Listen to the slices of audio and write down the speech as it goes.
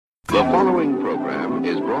The following program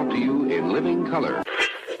is brought to you in living color.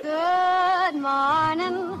 Good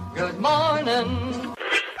morning. Good morning.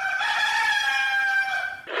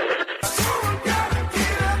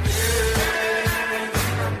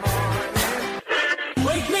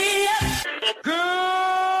 Wake me up.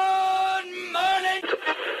 Good morning.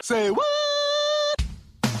 Say what?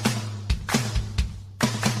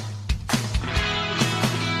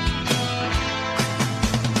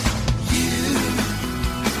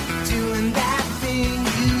 Doing that thing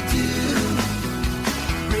you do,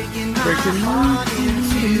 breaking my heart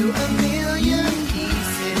into a million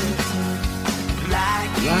pieces,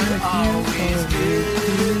 like you always do.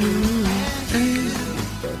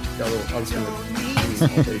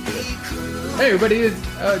 Hey everybody, it's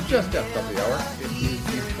just after the hour. It is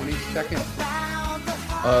the 22nd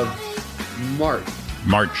of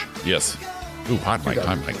March. Yes. Ooh, hot mic.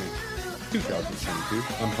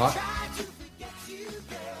 2022. I'm hot.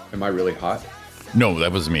 Am I really hot? No,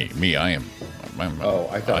 that was me. I am. Oh,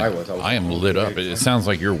 I thought I was. I am lit up. It sounds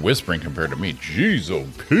like you're whispering compared to me. Jeez,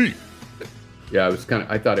 Pete. Yeah,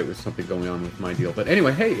 I thought it was something going on with my deal. But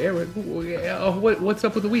anyway, hey, what's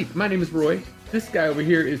up with the week? My name is Roy. This guy over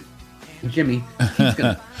here is Jimmy. He's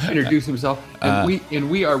gonna introduce himself, and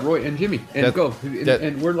we are Roy and Jimmy,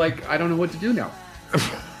 and we're like, I don't know what to do now.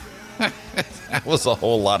 That was a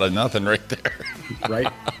whole lot of nothing right there.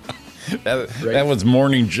 Right. That was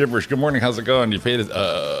morning gibberish. Good morning. How's it going? You paid it.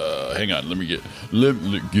 Hang on.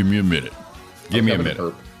 Give me a minute. Give me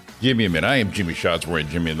a minute. I am Jimmy Shots, Roy and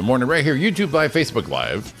Jimmy in the morning, right here. YouTube Live, Facebook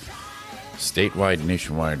Live, statewide,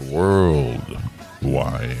 nationwide,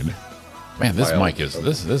 worldwide. Man, this mic is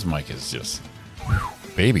just, whew,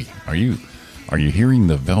 baby. Are you hearing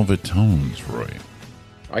the velvet tones, Roy?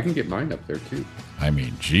 I can get mine up there too. I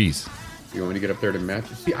mean, geez. You want me to get up there to match?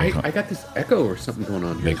 See, I got this echo or something going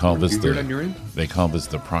on here. They call this hear it on your end? They call this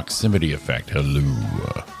the proximity effect.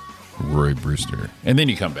 Hello, Roy Brewster. And then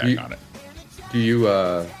you come back on it. Do you?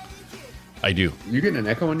 I do. You getting an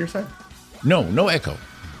echo on your side? No echo.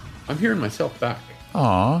 I'm hearing myself back.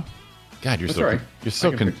 Aw, God,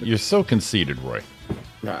 you're so conceited, Roy.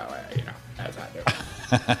 As I do.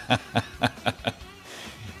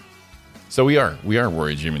 So we are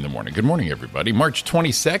Roy and Jimmy in the morning. Good morning, everybody. March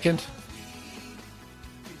 22nd.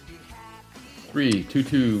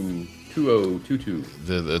 3-2-2-2022.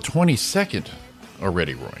 The 22nd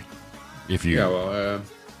already, Roy. If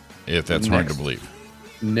that's hard to believe.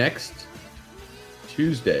 Next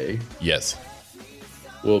Tuesday. Yes.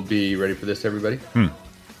 Will be, ready for this, everybody?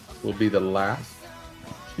 Will be the last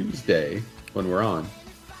Tuesday when we're on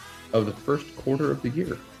of the first quarter of the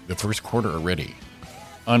year. The first quarter already.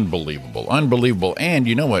 Unbelievable. And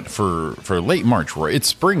you know what? For late March, Roy, it's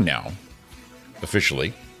spring now.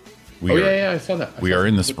 Officially. I saw that. We are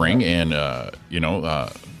in the spring, and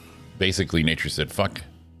basically nature said, fuck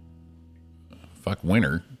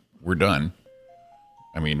winter. We're done.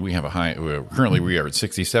 I mean, we have a high. Currently, we are at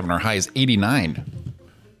 67. Our high is 89,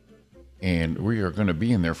 and we are going to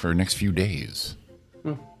be in there for the next few days.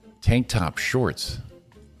 Tank top, shorts.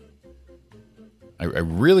 I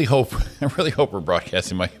really hope we're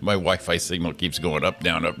broadcasting. My Wi-Fi signal keeps going up,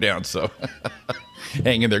 down. So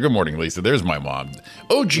hang in there. Good morning, Lisa. There's my mom.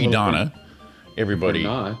 OG Donna. Everybody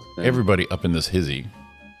up in this hizzy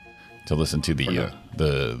to listen to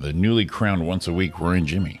the newly crowned once a week Roy and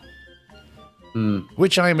Jimmy,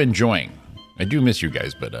 which I am enjoying. I do miss you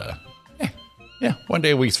guys, but one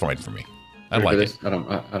day a week's fine for me. I like it. I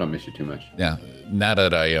don't miss you too much. Yeah, now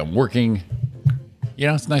that I am working.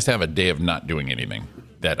 It's nice to have a day of not doing anything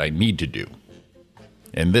that I need to do.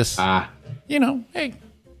 And this, hey,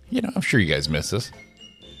 I'm sure you guys miss this.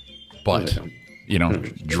 But,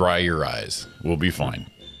 dry your eyes. We'll be fine.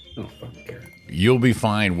 I don't fucking care. You'll be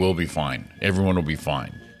fine. We'll be fine. Everyone will be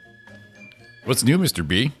fine. What's new, Mr.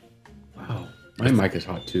 B? Wow. My mic is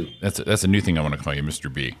hot, too. That's a new thing I want to call you,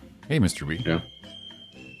 Mr. B. Hey, Mr. B. Yeah.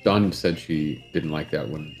 Dawn said she didn't like that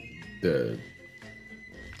when the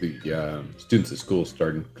students at school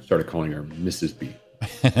started calling her Mrs. B.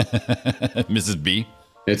 Mrs. B?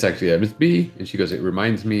 It's actually Miss B, and she goes, it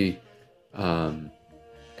reminds me, said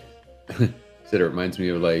it reminds me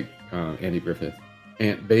of like Andy Griffith.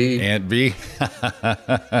 Aunt B.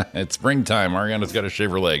 It's springtime. Ariana's got to shave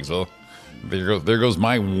her legs. Well, there goes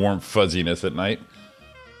my warm fuzziness at night.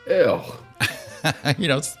 Ew.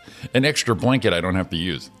 It's an extra blanket I don't have to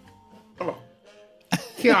use. Oh,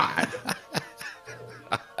 God.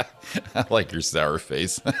 I like your sour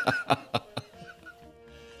face.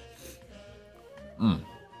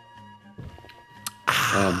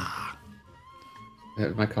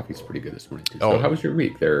 My coffee's pretty good this morning, too. So how was your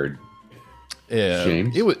week there?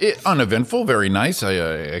 James? It was uneventful, very nice. I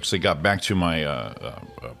actually got back to my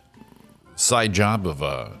side job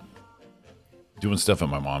of doing stuff at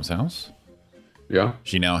my mom's house. Yeah.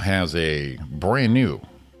 She now has a brand new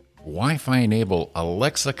Wi-Fi enabled,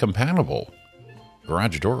 Alexa compatible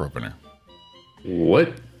garage door opener.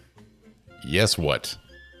 What? Yes, what?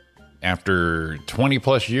 After 20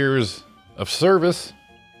 plus years of service,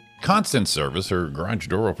 constant service, her garage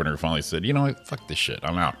door opener finally said, you know what, fuck this shit,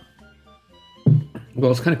 I'm out.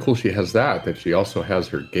 Well, it's kind of cool she has that she also has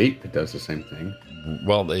her gate that does the same thing.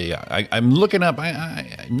 Well, I'm looking up.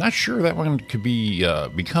 I'm not sure that one could be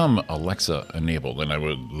become Alexa enabled, and I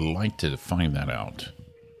would like to find that out.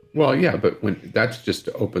 Well, yeah, but that's just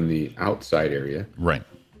to open the outside area. Right.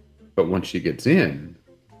 But once she gets in,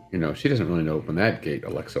 she doesn't really know to open that gate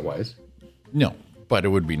Alexa-wise. No, but it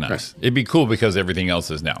would be nice. Right. It'd be cool because everything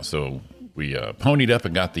else is now. So we ponied up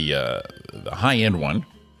and got the high-end one.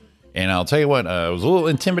 And I'll tell you what, I was a little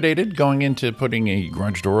intimidated going into putting a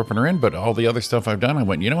garage door opener in, but all the other stuff I've done, I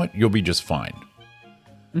went, you know what, you'll be just fine.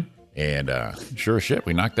 And sure as shit,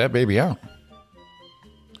 we knocked that baby out.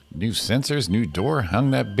 New sensors, new door,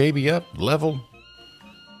 hung that baby up, level,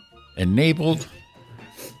 enabled,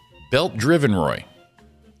 belt-driven, Roy.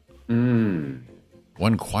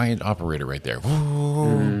 One quiet operator right there.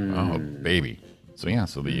 Oh, baby. So yeah,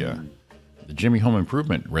 the Jimmy Home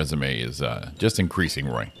Improvement resume is just increasing,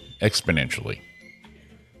 Roy, exponentially.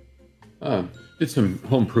 Did some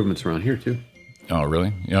home improvements around here too. Oh,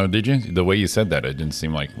 really? Did you? The way you said that, it didn't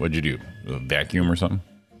seem like. What'd you do? A vacuum or something?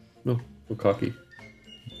 No, a little cocky.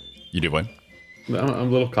 You did what? I'm a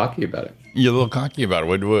little cocky about it. You're a little cocky about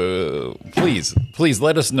it. Please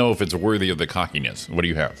let us know if it's worthy of the cockiness. What do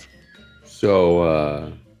you have?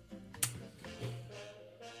 So,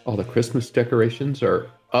 all the Christmas decorations are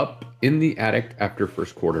up in the attic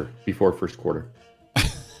before first quarter.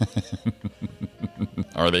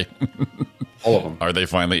 Are they? All of them. Are they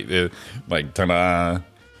finally like, ta-da,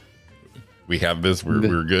 we have this,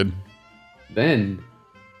 we're good? Then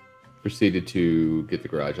proceeded to get the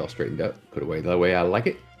garage all straightened up, put away the way I like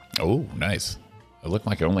it. Oh, nice. I look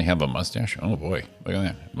like I only have a mustache. Oh, boy. Look at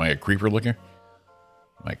that. Am I a creeper looking?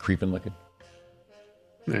 Am I creeping looking?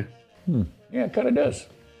 Yeah. Yeah, it kind of does.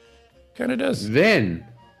 Kind of does. Then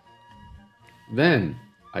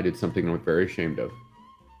I did something I'm very ashamed of.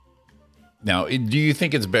 Now, do you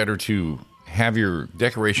think it's better to have your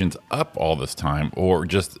decorations up all this time or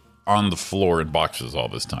just on the floor in boxes all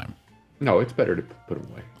this time? No, it's better to put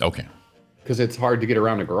them away. Okay. Because it's hard to get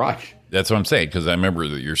around a garage. That's what I'm saying, because I remember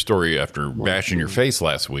your story after bashing your face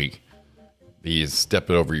last week. You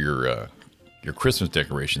stepped over your Christmas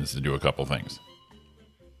decorations to do a couple things.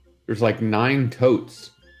 There's like 9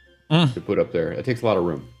 totes to put up there. It takes a lot of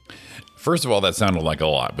room. First of all, that sounded like a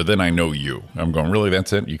lot, but then I know you. I'm going, really,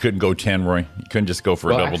 that's it? You couldn't go 10, Roy? You couldn't just go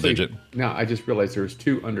for a double digit? No, I just realized there was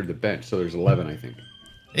 2 under the bench, so there's 11, I think.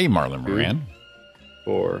 Hey, Marlon Moran.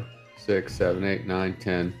 4, 6, 7, 8, 9,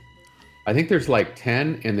 10. I think there's like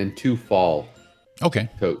 10 and then 2 fall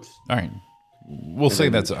totes. All right. We'll say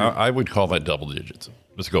that's, I would call that double digits.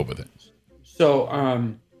 Let's go with it.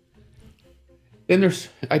 So, then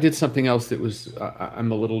I did something else that was,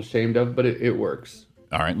 I'm a little ashamed of, but it works.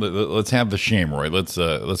 All right. Let's have the shame, Roy.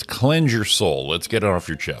 Let's cleanse your soul. Let's get it off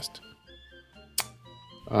your chest.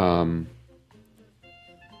 I'm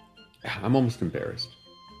almost embarrassed.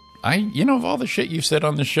 Of all the shit you've said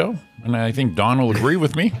on this show, and I think Don will agree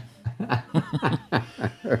with me,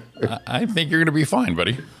 I think you're going to be fine,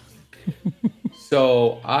 buddy.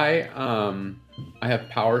 So I have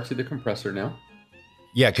power to the compressor now.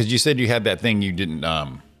 Yeah, because you said you had that thing you didn't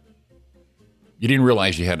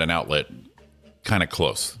realize you had an outlet kind of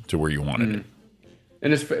close to where you wanted it.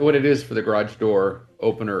 And it's what it is for the garage door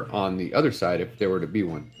opener on the other side if there were to be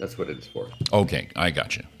one. That's what it is for. Okay, I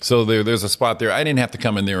got you. So there's a spot there. I didn't have to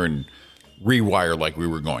come in there and rewire like we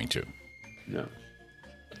were going to. No.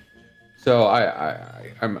 So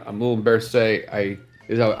I'm a little embarrassed to say I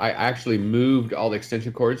actually moved all the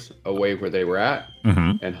extension cords away where they were at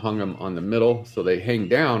and hung them on the middle. So they hang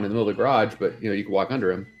down in the middle of the garage, but you can walk under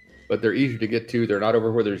them. But they're easier to get to. They're not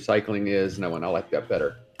over where the recycling is. And I like that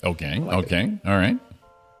better. Okay. All right.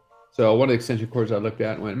 So one of the extension cords I looked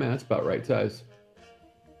at and went, man, that's about right size.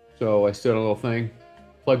 So I stood on a little thing,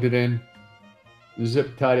 plugged it in,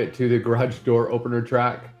 zip tied it to the garage door opener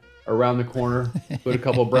track around the corner, put a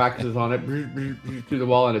couple of brackets on it to the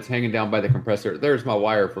wall, and it's hanging down by the compressor. There's my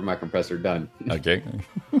wire for my compressor. Done. Okay.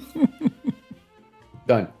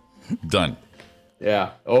 Done.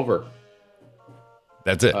 Yeah. Over.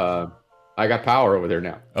 That's it. I got power over there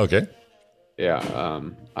now. Okay. Yeah.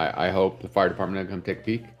 I hope the fire department will come take a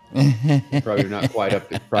peek. Probably not quite up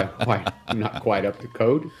to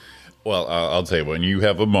code. Well, I'll tell you, when you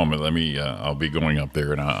have a moment, I'll be going up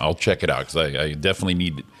there and I'll check it out because I definitely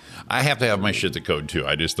need, I have to have my shit to code too.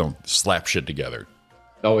 I just don't slap shit together.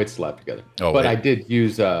 Oh, it's slapped together. Oh, but I did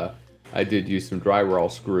use some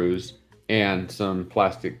drywall screws and some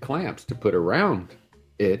plastic clamps to put around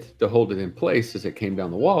it to hold it in place as it came down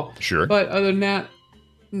the wall. Sure. But other than that,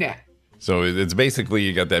 nah. So it's basically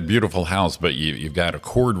you got that beautiful house, but you've got a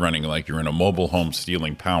cord running like you're in a mobile home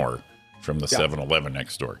stealing power from the 7-Eleven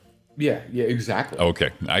next door. Yeah, exactly.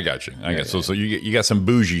 Okay, I got you. So you got some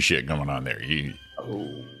bougie shit going on there.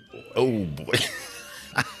 Oh boy.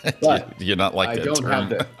 But do you not like that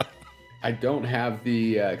term? I don't have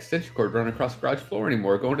the extension cord running across the garage floor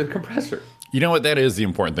anymore, going to the compressor. You know what? That is the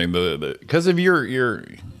important thing. Because of you're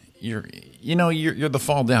the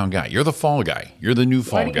fall down guy. You're the fall guy. You're the new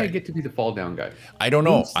fall guy. Why did I get to be the fall down guy? I don't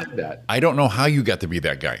know. Who said that? I don't know how you got to be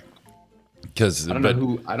that guy. Because I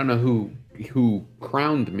don't know who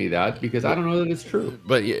crowned me that, because I don't know that it's true.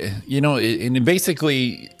 But and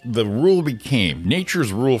basically the rule became,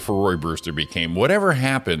 nature's rule for Roy Brewster became, whatever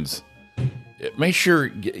happens, make sure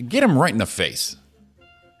get him right in the face.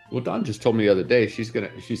 Well, Dawn just told me the other day she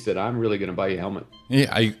said, I'm really gonna buy you a helmet.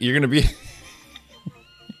 Yeah, you're gonna be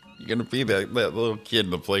that little kid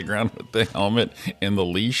in the playground with the helmet and the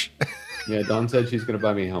leash. Yeah, Dawn said she's gonna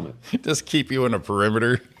buy me a helmet. Just keep you in a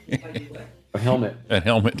perimeter. A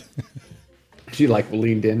helmet. She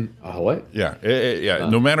leaned in. What? Yeah.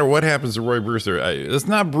 No matter what happens to Roy Brewster, let's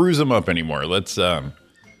not bruise him up anymore. Let's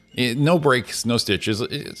no breaks, no stitches.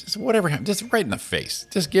 It's whatever happens, just right in the face.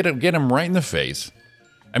 Just get him right in the face.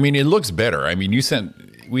 I mean, it looks better. I mean,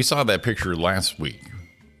 we saw that picture last week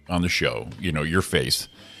on the show. Your face,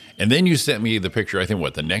 and then you sent me the picture. I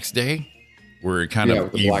think the next day, where it kind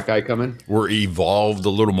of with the black eye coming, where evolved a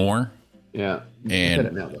little more. Yeah,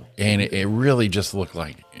 and it really just looked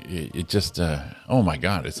like it just oh my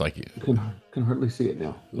God, it's like you can hardly see it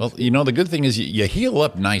now. Well, the good thing is you heal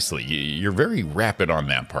up nicely. You're very rapid on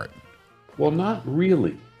that part. Well, not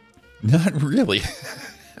really. Not really.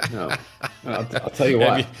 No, I'll tell you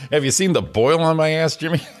what. Have you seen the boil on my ass,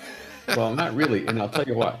 Jimmy? Well, not really, and I'll tell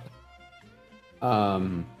you what.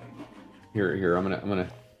 Here,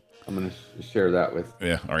 I'm gonna share that with.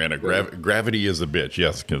 Yeah, Ariana. Gravity is a bitch.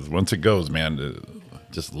 Yes, because once it goes, man,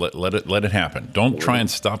 just let it happen. Don't try and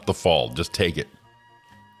stop the fall. Just take it.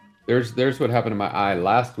 There's what happened to my eye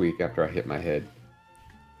last week after I hit my head.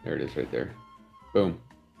 There it is, right there. Boom.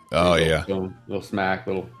 Oh yeah. Little smack.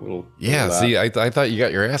 Little. Yeah. See, I thought you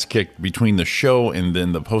got your ass kicked between the show and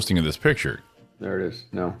then the posting of this picture. There it is.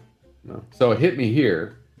 No. So it hit me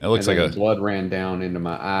here. It looks like blood ran down into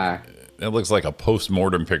my eye. It looks like a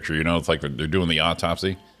post-mortem picture, it's like they're doing the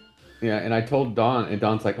autopsy. Yeah, and I told Dawn, and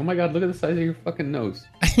Dawn's like, oh my God, look at the size of your fucking nose.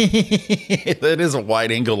 That is a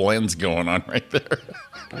wide-angle lens going on right there.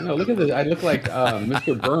 I know, look at this. I look like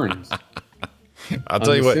Mr. Burns. I'll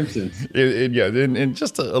tell you what, Simpsons. And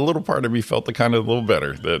just a little part of me felt a little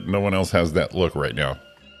better that no one else has that look right now.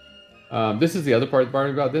 This is the other part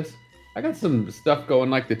about this. I got some stuff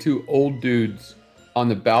going like the two old dudes on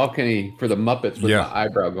the balcony for the Muppets with my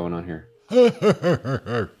eyebrow going on here. All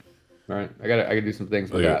right, I gotta do some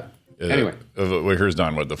things with that. Anyway, here's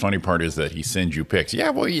Don. What the funny part is that he sends you pics.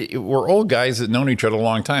 Yeah, well, we're old guys that known each other a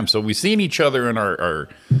long time, so we've seen each other in our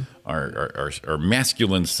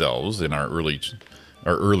masculine selves in our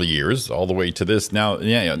early years, all the way to this now.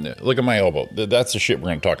 Yeah. Look at my elbow. That's the shit we're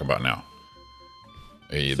gonna talk about now.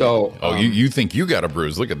 So, you think you got a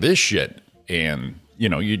bruise? Look at this shit, and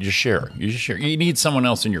you just share. You need someone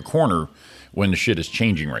else in your corner when the shit is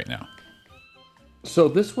changing right now. So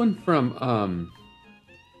this one from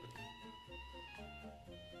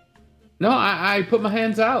no, I put my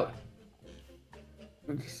hands out.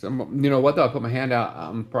 You know what though? I put my hand out.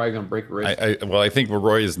 I'm probably gonna break a wrist. I think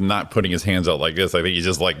Roy is not putting his hands out like this. I think he's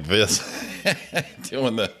just like this,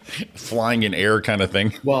 doing the flying in air kind of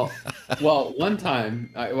thing. Well, one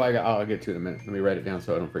time, I'll get to it in a minute. Let me write it down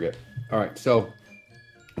so I don't forget. All right, so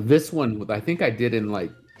this one, I think I did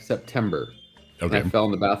in September. Okay. And I fell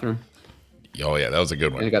in the bathroom. Oh yeah, that was a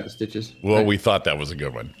good one. And I got the stitches. Well, right? We thought that was a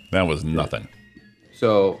good one. That was nothing.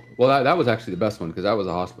 So, that was actually the best one because that was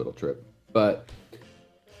a hospital trip. But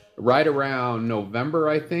right around November,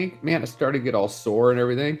 I think, man, it started to get all sore and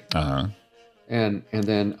everything. Uh-huh. And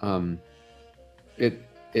then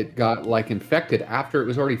it got infected after it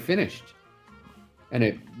was already finished. And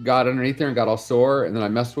it got underneath there and got all sore, and then I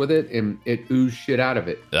messed with it, and it oozed shit out of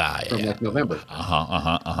it from November.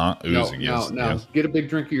 Oozing. Now, get a big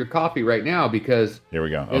drink of your coffee right now because here we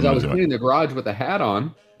go. As I was cleaning the garage with the hat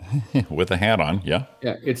on, With a hat on, yeah.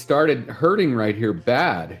 Yeah, it started hurting right here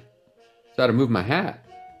bad. So I had to move my hat.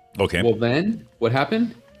 Okay. Well, then what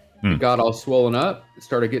happened? It got all swollen up. It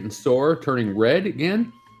started getting sore, turning red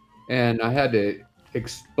again. And I had to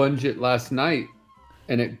expunge it last night.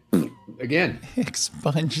 And it, again.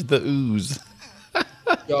 Expunge the ooze.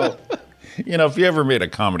 So, if you ever made a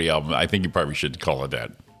comedy album, I think you probably should call it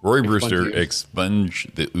that. Roy Brewster, Expunge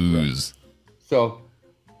the Ooze. Right. So,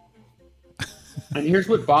 and here's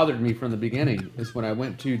what bothered me from the beginning is when I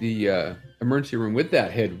went to the emergency room with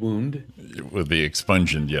that head wound. With the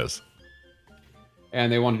expungent, yes. And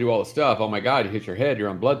they want to do all the stuff. Oh my God, you hit your head, you're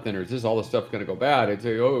on blood thinners. This all the stuff's going to go bad. I'd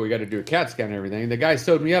say, we got to do a CAT scan and everything. And the guy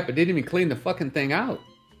sewed me up, but didn't even clean the fucking thing out.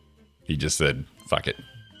 He just said, fuck it.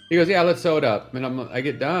 He goes, yeah, let's sew it up. And I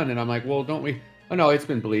get done, and I'm like, well, don't we? Oh, no, it's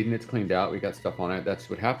been bleeding. It's cleaned out. We got stuff on it. That's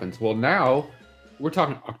what happens. Well, now we're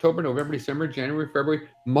talking October, November, December, January, February,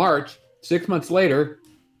 March. 6 months later,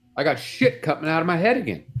 I got shit coming out of my head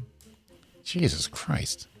again. Jesus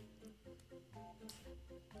Christ.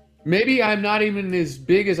 Maybe I'm not even as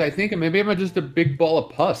big as I think. Maybe I'm just a big ball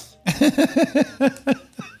of pus.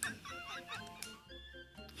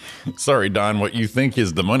 Sorry, Don. What you think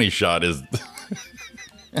is the money shot is...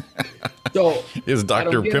 So is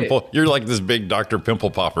Dr. Pimple. You're like this big Dr.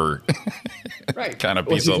 Pimple Popper right. kind of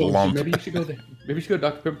piece of lump. Maybe you should go there. Maybe you should go to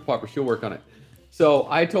Dr. Pimple Popper. She'll work on it. So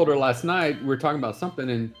I told her last night, we were talking about something,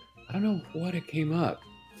 and I don't know what it came up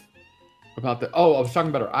about. I was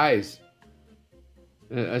talking about her eyes.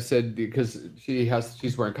 And I said, because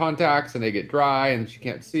she's wearing contacts and they get dry and she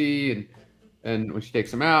can't see. And when she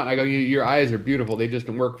takes them out, I go, your eyes are beautiful. They just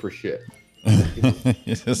don't work for shit.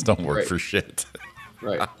 You just don't work for shit.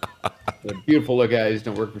 Right. The beautiful look eyes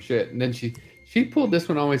don't work for shit. And then she pulled this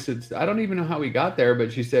one on me. Said, I don't even know how we got there,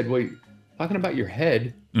 but she said, well, talking about your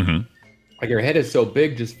head. Mm-hmm. Like your head is so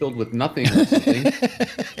big, just filled with nothing or something.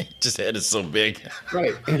 Just head is so big.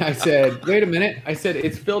 Right. And I said, wait a minute. I said,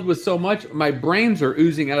 it's filled with so much. My brains are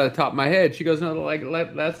oozing out of the top of my head. She goes, no,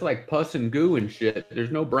 that's like pus and goo and shit. There's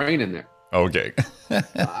no brain in there. Okay.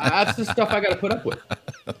 That's the stuff I got to put up with.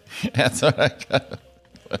 That's what I got.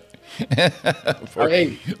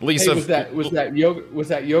 Hey, Lisa, was that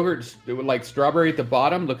yogurt like strawberry at the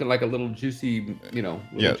bottom, looking like a little juicy,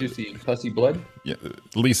 juicy pussy blood? Yeah,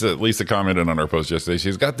 Lisa commented on our post yesterday.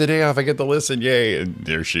 She's got the day off. I get to listen. Yay! And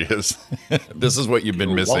there she is. This is what you've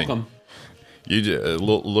been missing. Welcome. You a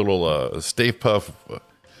little Stay Puff,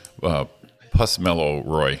 Puss Mellow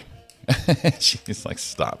Roy. She's like,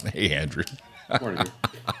 stop. Hey, Andrew.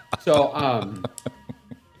 So,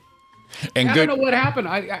 and I don't know what happened.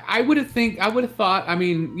 I would have thought. I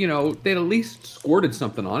mean, they'd at least squirted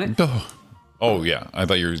something on it. Oh yeah, I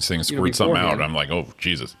thought you were saying squirt something out. I'm like, oh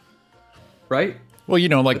Jesus. Right. Well,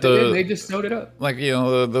 like they just sewed it up. Like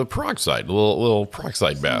the peroxide, little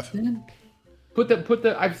peroxide bath. Put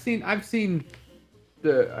the. I've seen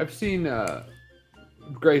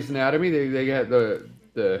Grey's Anatomy. They got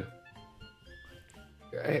the.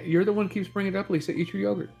 You're the one who keeps bringing it up, Lisa. Eat your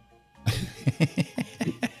yogurt.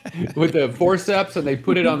 With the forceps, and they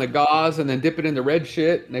put it on the gauze and then dip it in the red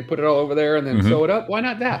shit and they put it all over there and then sew it up. Why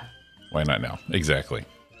not that? Why not now? Exactly.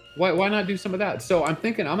 Why not do some of that? So I'm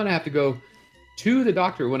thinking I'm going to have to go to the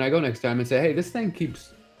doctor when I go next time and say, hey, this thing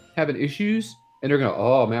keeps having issues. And they're going to,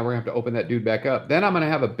 oh man, we're going to have to open that dude back up. Then I'm going to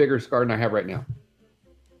have a bigger scar than I have right now.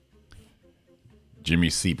 Jimmy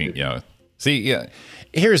seeping. Yeah. See, yeah.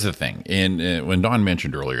 Here's the thing. And when Dawn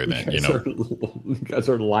mentioned earlier that, you guys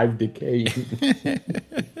are live decaying.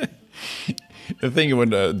 The thing when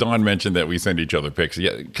Dawn mentioned that we send each other pics,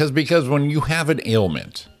 yeah, because when you have an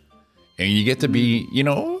ailment and you get to be, a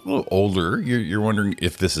little older, you're wondering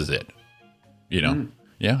if this is it. Yeah.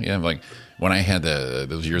 Like when I had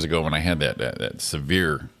those years ago when I had that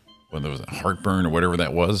severe, when there was heartburn or whatever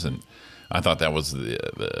that was, and I thought that was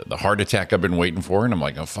the heart attack I've been waiting for. And I'm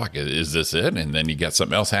like, oh, fuck, is this it? And then you got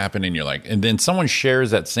something else happen and you're like, and then someone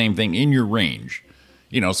shares that same thing in your range.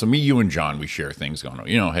 So me, you, and John, we share things going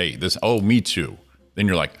on. Hey, me too. Then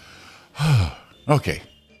you're like, oh, okay,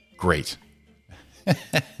 great.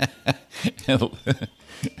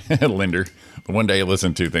 Linder, the one day I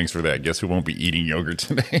listened to, thanks for that. Guess who won't be eating yogurt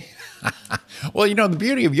today? Well, the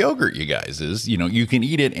beauty of yogurt, you guys, is, you can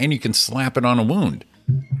eat it and you can slap it on a wound.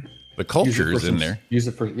 The culture is in there. Use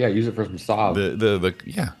it for some salve.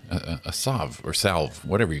 A salve or salve,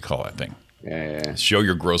 whatever you call that thing. Yeah. Show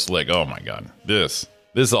your gross leg. Oh my God, this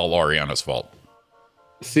is all Ariana's fault.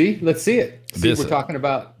 See, let's see it. We're talking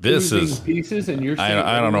about pieces, and you're.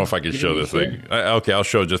 I don't know if I could show this thing. Okay, I'll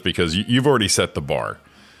show it just because you've already set the bar.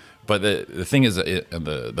 But the thing is,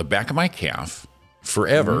 the back of my calf,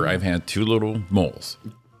 forever, I've had two little moles.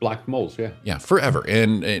 black moles, yeah. Yeah, forever.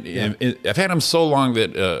 And I've had them so long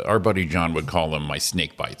that our buddy John would call them my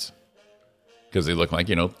snake bites because they look like,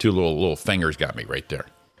 two little fingers got me right there.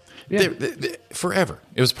 Yeah. Forever.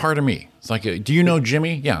 It was part of me. It's like, do you know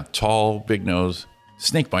Jimmy? Yeah, tall, big nose,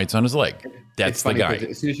 snake bites on his leg. That's the guy.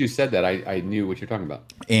 As soon as you said that, I knew what you're talking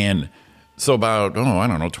about. And so about,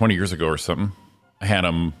 20 years ago or something, I had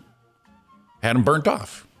them burnt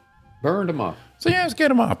off. Burned them off. So yeah, let's get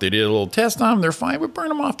them off. They did a little test on them. They're fine. We burned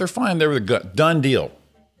them off. They're fine. They were the gut. Done deal.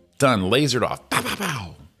 Done. Lasered off. Pow, pow,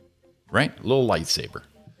 pow. Right? A little lightsaber.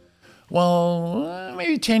 Well,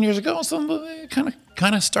 maybe 10 years ago, some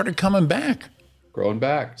kind of started coming back. Growing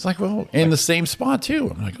back. It's like, well, in the same spot too.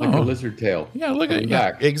 I'm like, a lizard tail. Yeah, look at it.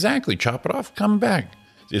 Yeah, exactly. Chop it off, come back.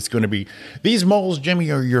 It's going to be, these moles, Jimmy,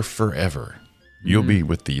 are your forever. You'll be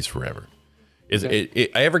with these forever. I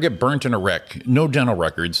ever get burnt in a wreck, no dental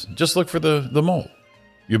records, just look for the mole.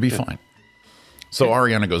 You'll be fine. So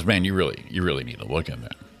Ariana goes, man, you really need to look at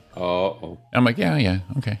that. Oh. I'm like, yeah,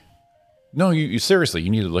 okay. No, you seriously, you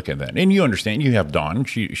need to look at that. And you understand, you have Dawn.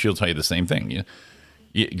 She'll tell you the same thing.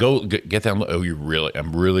 You go get that. Oh,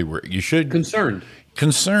 I'm really worried. You should.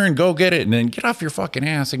 Concerned, go get it. And then get off your fucking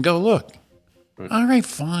ass and go look. Right. All right,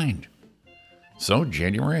 fine. So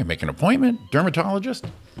January, I make an appointment, dermatologist.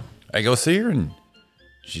 I go see her and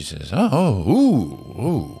she says,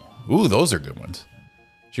 ooh, those are good ones.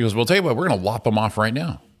 She goes, well, tell you what, we're going to lop them off right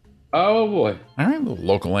now. Oh, boy. All right,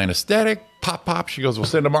 local anesthetic, pop. She goes, we'll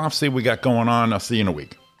send them off, see what we got going on. I'll see you in a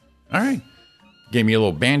week. All right. Gave me a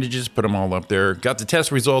little bandages, put them all up there. Got the test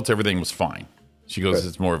results. Everything was fine. She goes,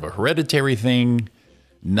 it's more of a hereditary thing.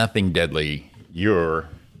 Nothing deadly. You're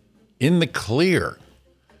in the clear.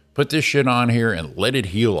 Put this shit on here and let it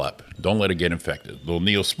heal up. Don't let it get infected. A little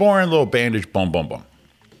Neosporin, a little bandage, boom.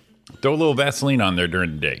 Throw a little Vaseline on there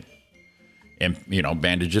during the day. And,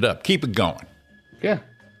 bandage it up. Keep it going. Yeah.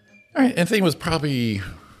 All right. And the thing was probably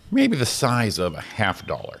maybe the size of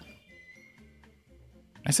 $50.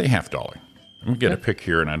 I say $50. I'm going to get a pic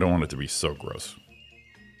here, and I don't want it to be so gross.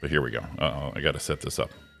 But here we go. I got to set this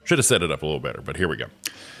up. Should have set it up a little better, but here we go.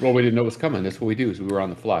 Well, we didn't know it was coming. That's what we do, is we were on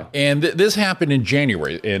the fly. And this happened in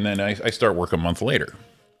January, and then I start work a month later.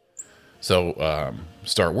 So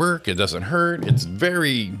start work. It doesn't hurt. It's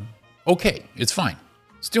very okay. It's fine.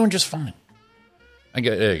 It's doing just fine. I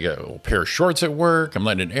got a little pair of shorts at work. I'm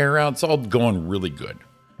letting it air out. It's all going really good.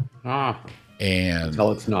 And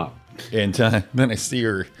until it's not. And then I see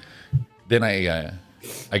her. Then I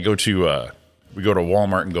go to we go to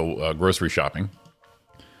Walmart and go grocery shopping.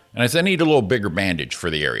 And I said, I need a little bigger bandage for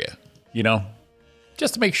the area,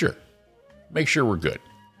 just to make sure we're good.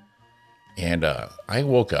 And I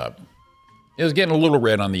woke up. It was getting a little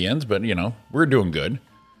red on the ends, but, we're doing good.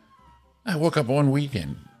 I woke up one week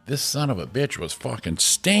and this son of a bitch was fucking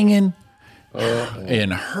stinging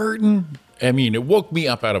and hurting. I mean, it woke me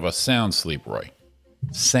up out of a sound sleep, Roy.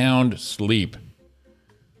 Sound sleep.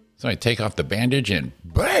 So I take off the bandage and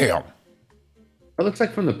bam! It looks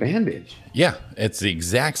like from the bandage. Yeah, it's the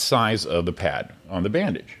exact size of the pad on the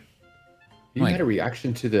bandage. You had a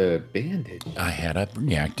reaction to the bandage. I had a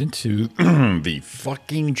reaction to the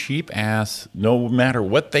fucking cheap ass, no matter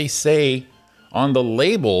what they say on the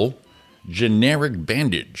label, generic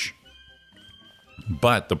bandage.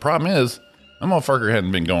 But the problem is, that motherfucker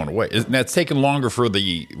hadn't been going away. That's taken longer for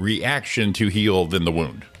the reaction to heal than the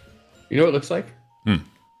wound. You know what it looks like?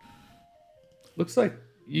 Looks like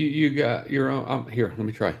you got your own. Here, let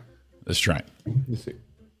me try. Let's try it. Let's see.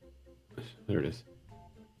 There it is.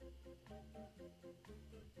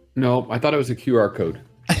 No, I thought it was a QR code.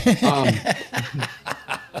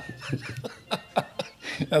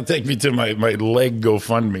 That'll take me to my leg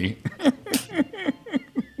GoFundMe.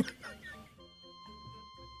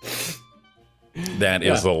 That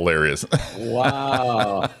is hilarious.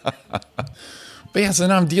 Wow. But yeah, so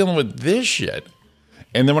now I'm dealing with this shit.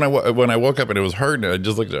 And then when I woke up and it was hurting, I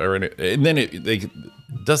just looked at her, and then it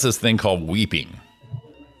does this thing called weeping.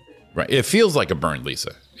 Right? It feels like a burn,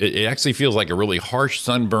 Lisa. It actually feels like a really harsh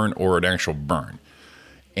sunburn or an actual burn.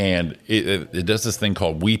 And it does this thing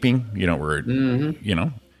called weeping, where it,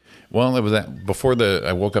 Well, it was that before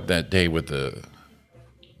I woke up that day with the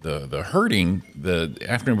hurting. The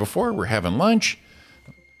afternoon before, we're having lunch.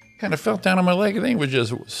 Kind of felt down on my leg, and it was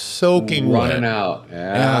just soaking running wet. Out.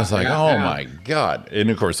 Yeah, and I was like, oh my God.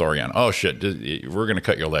 And of course, Oriana, oh shit, we're going to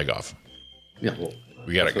cut your leg off. Yeah, well,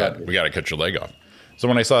 we got to cut your leg off. So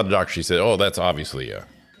when I saw the doctor, she said, oh, that's obviously a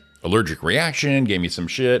allergic reaction, gave me some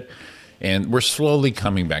shit. And we're slowly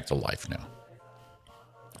coming back to life now.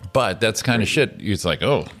 But that's kind of shit. It's like,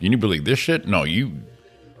 oh, you believe this shit? No, you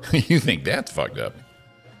think that's fucked up.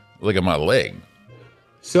 Look at my leg.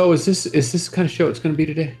 So is this kind of show it's going to be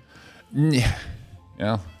today? Yeah.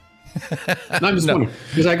 Yeah. No, I'm just wondering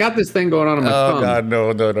because I got this thing going on my thumb. Oh God,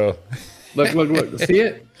 no. Look, see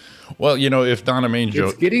it? Well, if Donna Main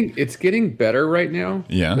joke, it's getting better right now.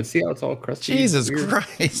 Yeah. But see how it's all crusty? Jesus weird?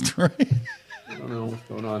 Christ, right? I don't know what's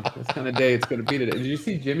going on. What kind of day it's going to be today? Did you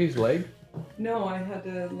see Jimmy's leg? No, I had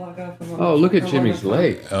to log off. Oh, look at Jimmy's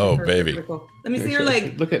leg. Oh, baby. Let me see your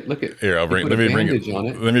leg. Look at. Here, let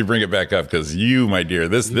me bring it back up because you, my dear,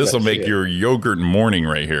 this will make your yogurt morning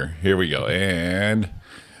right here. Here we go, and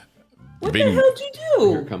what the hell did you do?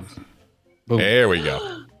 Here it comes. Boom. There we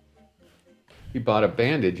go. He bought a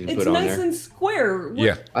bandage and It's put on nice there. and square. What?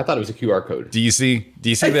 Yeah. I thought it was a QR code. Do you see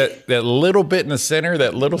that little bit in the center,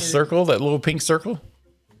 that little circle, that little pink circle?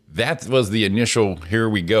 That was the initial here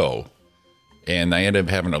we go. And I ended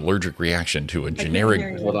up having an allergic reaction to a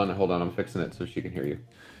generic. Hold on. I'm fixing it so she can hear you.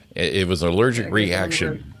 It was an allergic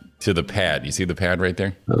reaction to the pad. You see the pad right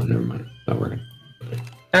there? Oh, never mind. Not working.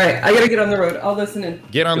 All right, I gotta get on the road. I'll listen in.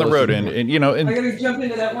 Get on the road and I gotta jump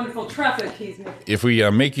into that wonderful traffic he's making. If we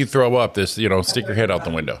make you throw up, stick your head out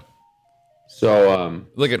the window. So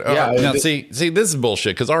look at now. See, this is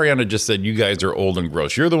bullshit because Ariana just said you guys are old and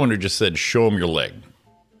gross. You're the one who just said show them your leg.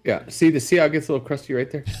 Yeah. See how it gets a little crusty right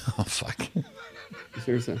there? Oh fuck.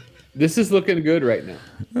 Seriously. This is looking good right now.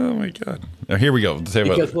 Oh my god. Now here we go.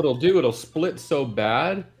 Because what it'll do, it'll split so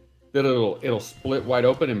bad that it'll split wide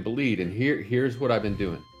open and bleed. And here's what I've been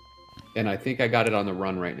doing. And I think I got it on the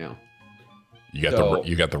run right now. You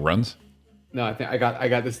got the runs? No, I think I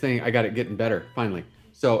got this thing. I got it getting better finally.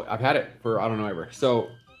 So I've had it for I don't know ever. So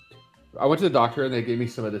I went to the doctor and they gave me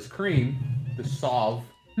some of this cream, the Solve,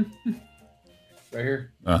 right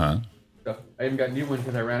here. So I even got a new one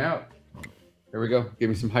because I ran out. There we go. Give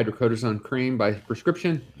me some hydrocortisone cream by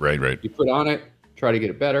prescription. Right. You put on it, try to get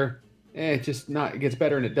it better. It gets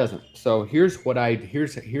better and it doesn't. So here's what I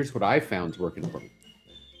found is working for me.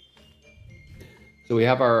 So we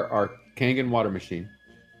have our Kangen water machine,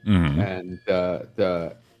 and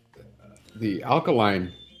the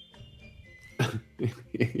alkaline.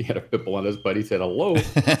 He had a pimple on his butt. He said hello.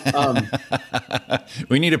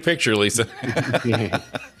 We need a picture, Lisa. Yeah.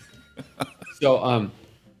 So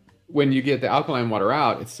when you get the alkaline water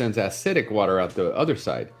out, it sends acidic water out the other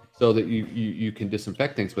side, so that you can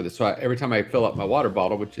disinfect things with it. So every time I fill up my water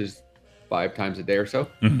bottle, which is 5 times a day or so,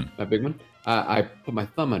 my big one, I put my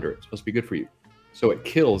thumb under it. It's supposed to be good for you. So it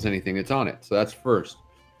kills anything that's on it. So that's first.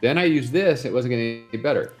 Then I use this. It wasn't getting any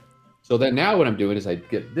better. So then now what I'm doing is I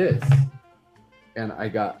get this, and I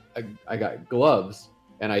got gloves,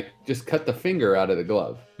 and I just cut the finger out of the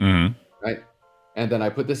glove, right? And then I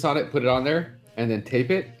put this on it, put it on there, and then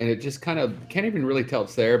tape it, and it just kind of can't even really tell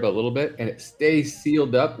it's there, but a little bit, and it stays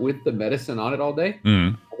sealed up with the medicine on it all day.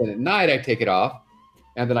 And then at night I take it off,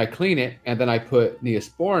 and then I clean it, and then I put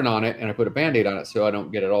Neosporin on it, and I put a Band-Aid on it so I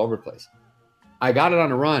don't get it all over the place. I got it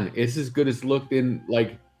on a run. It's as good as it looked in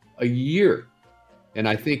like a year. And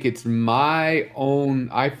I think it's my own,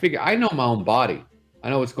 I know my own body. I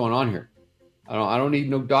know what's going on here. I don't need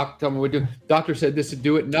no doctor to tell me what to do. Doctor said this would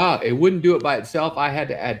do it. No, it wouldn't do it by itself. I had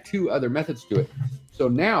to add 2 other methods to it. So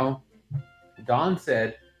now, Don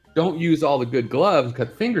said, don't use all the good gloves, cut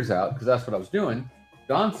the fingers out, because that's what I was doing.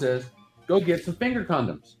 Don says, go get some finger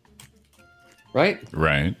condoms. Right?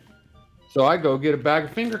 Right. So I go get a bag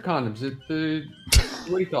of finger condoms at the,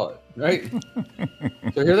 what do you call it, right?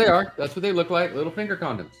 So here they are. That's what they look like, little finger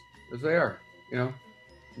condoms. As they are,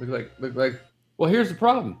 look like. Well, here's the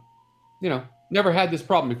problem. Never had this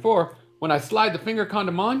problem before. When I slide the finger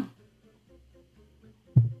condom on,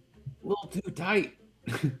 a little too tight.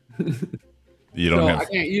 I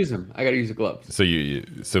can't use them. I got to use the gloves.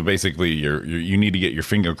 So basically, you need to get your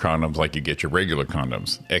finger condoms like you get your regular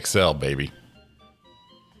condoms. XL, baby.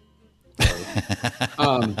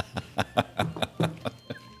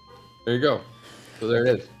 There you go. So there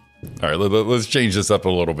it is. All right, let's change this up a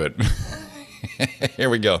little bit. Here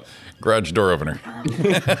we go. Garage door opener.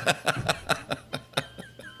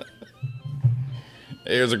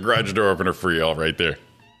 Here's a garage door opener for y'all right there.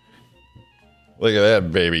 Look at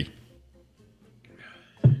that, baby.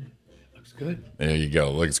 Looks good. There you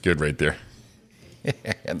go. Looks good right there.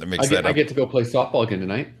 And to mix that up. I get to go play softball again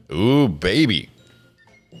tonight. Ooh, baby.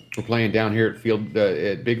 We're playing down here at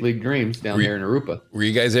Big League Dreams down there in Arupa. Were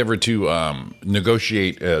you guys ever to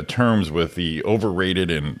negotiate terms with the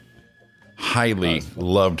overrated and highly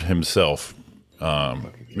loved himself,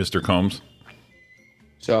 Mr. Combs?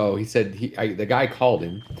 So he said the guy called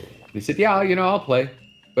him. He said, "Yeah, I'll play,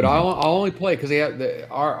 but I'll only play because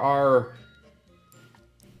our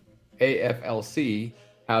AFLC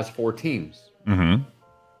has 4 teams." And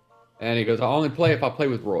he goes, "I'll only play if I play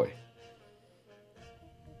with Roy."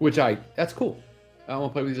 that's cool. I don't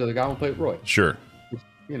want to play with these other guys. I want to play with Roy. Sure.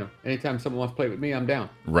 You know, anytime someone wants to play with me, I'm down.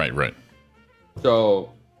 Right.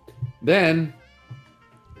 So then,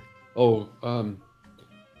 the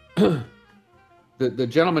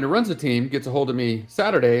gentleman who runs the team gets a hold of me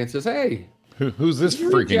Saturday and says, "Hey, Who's this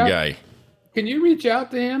freaking guy? Can you reach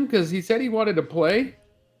out to him? Because he said he wanted to play,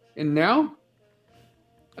 and now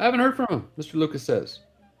I haven't heard from him." Mr. Lucas says.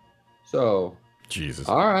 So, Jesus.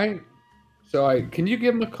 All right. So can you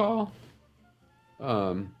give him a call?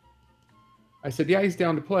 I said, yeah, he's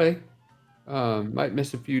down to play. Might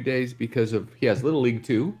miss a few days because he has Little League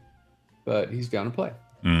too, but he's down to play.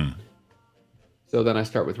 So then I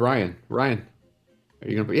start with Ryan. Ryan, are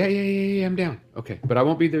you gonna play? Yeah, I'm down. Okay, but I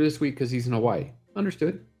won't be there this week because he's in Hawaii.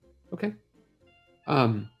 Understood. Okay.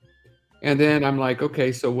 And then I'm like,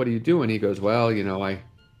 okay, so what are you doing? He goes, well, you know,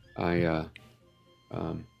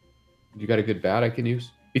 you got a good bat I can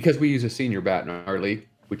use? Because we use a senior bat in our league,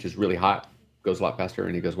 which is really hot, goes a lot faster.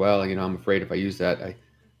 And he goes, well, you know, I'm afraid if I use that, I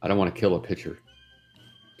don't want to kill a pitcher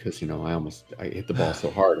because, you know, I hit the ball so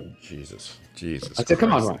hard. Jesus. I said,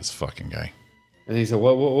 come on, Ryan. This fucking guy. And he said,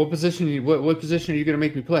 well, what position are you going to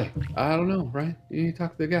make me play? I don't know, Ryan. You need to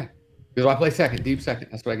talk to the guy. He goes, well, I play second, deep second.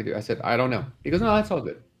 That's what I can do. I said, I don't know. He goes, no, that's all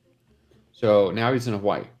good. So now he's in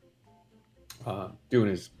Hawaii. Doing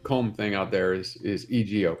his comb thing out there is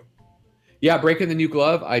EGO. Yeah, breaking the new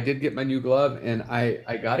glove. I did get my new glove, and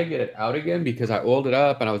I got to get it out again because I oiled it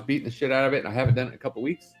up, and I was beating the shit out of it, and I haven't done it in a couple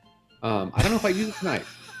weeks. I don't know if I use it tonight.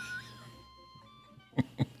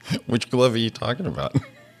 Which glove are you talking about?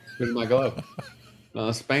 This is my glove.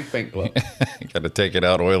 Spank bank glove. Got to take it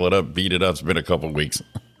out, oil it up, beat it up. It's been a couple weeks.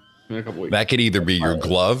 That could either be your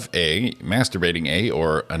glove, A, masturbating, A,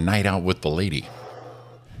 or a night out with the lady.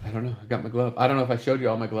 I don't know. I got my glove. I don't know if I showed you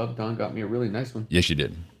all my glove. Don got me a really nice one. Yes, you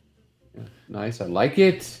did. Yeah, nice. I like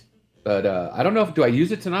it. But I don't know do I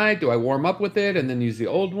use it tonight? Do I warm up with it and then use the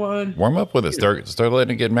old one? Warm up with it. Start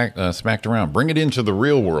letting it get smacked around. Bring it into the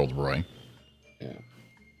real world, Roy. Yeah.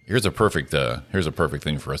 Here's a perfect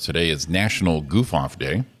thing for us today. Is National Goof Off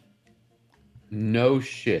Day. No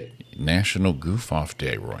shit. National Goof Off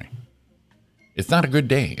Day, Roy. It's not a good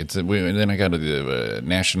day. And then I got the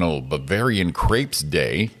National Bavarian Crepes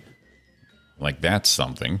Day. Like that's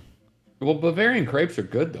something. Well, Bavarian crepes are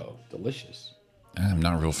good though. Delicious. I'm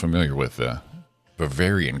not real familiar with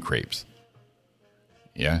Bavarian crepes.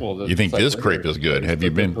 Yeah, well, you think this crepe is good? Have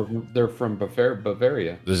you been? They're from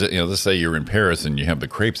Bavaria. Let's say you're in Paris and you have the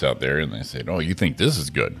crepes out there, and they say, "Oh, you think this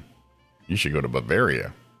is good? You should go to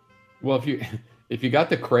Bavaria." Well, if you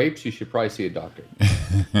got the crepes, you should probably see a doctor.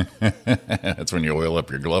 That's when you oil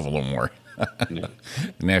up your glove a little more. Yeah.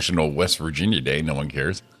 National West Virginia Day. No one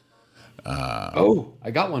cares.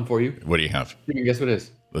 I got one for you. What do you have? You can guess what it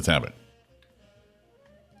is. Let's have it.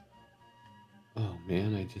 Oh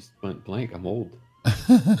man, I just went blank. I'm old.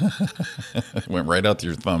 Went right out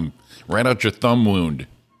your thumb wound.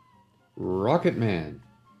 Rocket Man.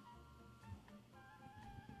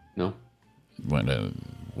 No. What?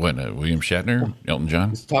 William Shatner? Elton John?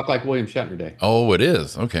 Let's talk like William Shatner Day. Oh, it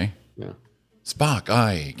is. Okay. Yeah. Spock,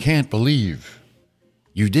 I can't believe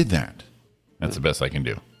you did that. That's the best I can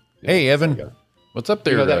do. Yeah, hey, Evan, what's up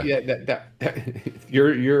there? You know, that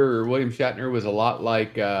your William Shatner was a lot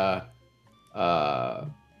like Jeff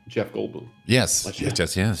Goldblum. Yes.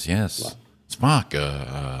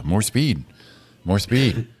 Spock, more speed. A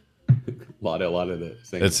lot of the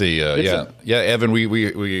same. Let's see. Yeah, Evan,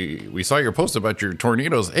 we saw your post about your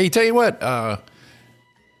tornadoes. Hey, tell you what.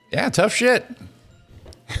 Yeah, tough shit.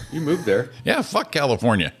 You moved there. Yeah, fuck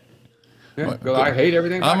California. Yeah, I hate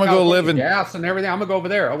everything. I'm gonna go live in gas and everything. I'm gonna go over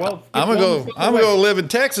there. Well, I'm gonna go live in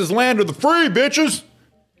Texas, land of the free, bitches.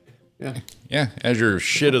 Yeah. Yeah, as your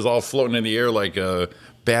shit is all floating in the air like a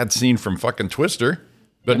bad scene from fucking Twister.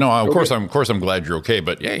 But no, of course I'm glad you're okay.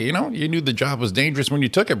 But yeah, you knew the job was dangerous when you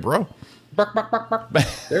took it, bro. Bark, bark, bark, bark.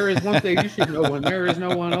 There is one thing you should know: when there is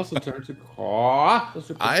no one else to turn to.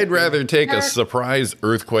 I'd rather take a surprise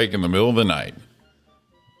earthquake in the middle of the night,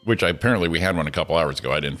 which apparently we had one a couple hours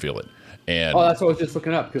ago. I didn't feel it. And that's what I was just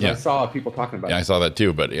looking up because I saw people talking about it. Yeah, I saw that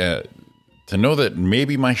too. But to know that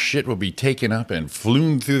maybe my shit will be taken up and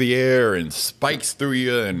flown through the air and spikes through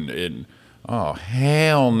you and oh,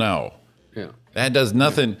 hell no. Yeah. That does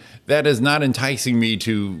nothing. That is not enticing me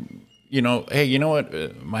to, hey, you know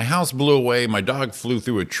what? My house blew away. My dog flew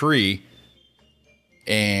through a tree.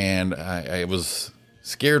 And I was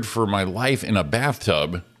scared for my life in a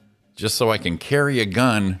bathtub just so I can carry a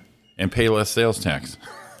gun and pay less sales tax.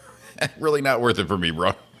 Really not worth it for me,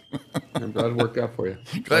 bro. I'm glad it worked out for you.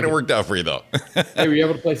 Glad it worked out for you, though. Hey, were you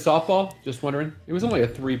able to play softball? Just wondering. It was only a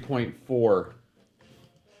 3.4.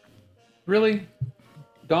 Really?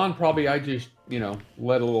 Don probably I just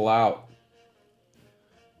let a little out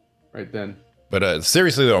right then. But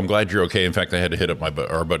seriously though, I'm glad you're okay. In fact, I had to hit up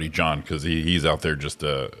our buddy John because he's out there just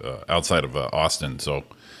outside of Austin. So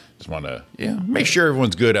just want to make sure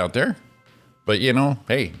everyone's good out there. But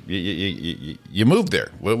hey, you moved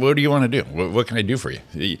there. What do you want to do? What can I do for you?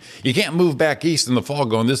 You can't move back east in the fall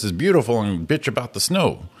going, this is beautiful, and bitch about the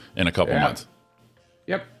snow in a couple months.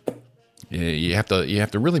 Yep. You have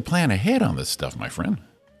to really plan ahead on this stuff, my friend.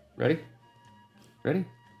 Ready?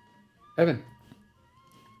 Evan.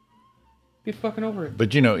 Get fucking over it.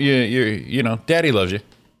 But Daddy loves you.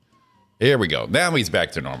 Here we go. Now he's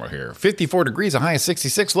back to normal here. 54 degrees, a high of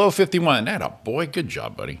 66, low of 51. Atta boy, good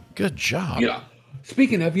job, buddy. Good job. Yeah.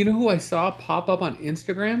 Speaking of, you know who I saw pop up on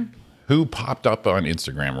Instagram? Who popped up on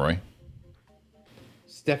Instagram, Roy?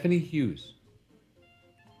 Stephanie Hughes.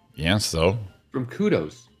 Yeah, so? From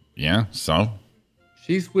Kudos. Yeah, so?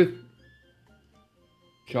 She's with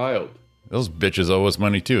Child. Those bitches owe us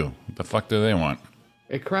money too. What the fuck do they want?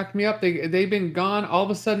 It cracked me up. They've been gone all of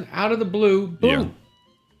a sudden, out of the blue. Boom. Yeah.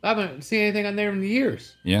 I haven't seen anything on there in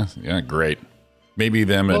years. Yeah, great. Maybe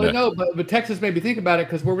them. Well, no, but Texas made me think about it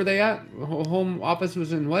because where were they at? Home office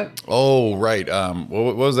was in what? Oh, right.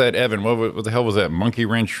 What was that, Evan? What the hell was that? Monkey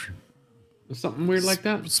wrench? Something weird like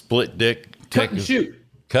that? Split dick. Cut and shoot.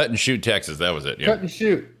 Cut and shoot Texas. That was it. Yeah. Cut and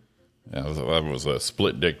shoot. Yeah, that was a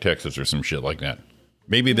split dick Texas or some shit like that.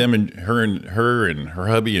 Maybe them and her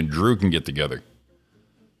hubby and Drew can get together.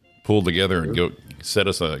 Pull together and go set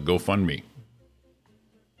us a GoFundMe.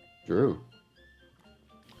 Drew.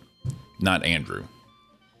 Not Andrew.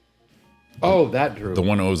 Oh, that Drew. The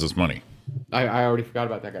one who owes us money. I already forgot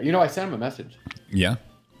about that guy. I sent him a message. Yeah?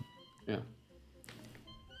 Yeah.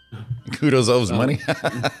 Kudos owes money?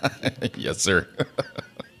 Yes, sir.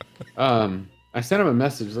 I sent him a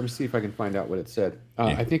message. Let me see if I can find out what it said.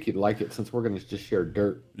 I think he'd like it since we're going to just share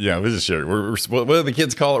dirt. Yeah, we just share. What do the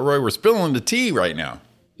kids call it, Roy? We're spilling the tea right now.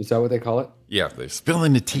 Is that what they call it? Yeah, they're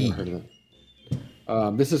spilling the tea.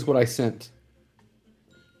 This is what I sent.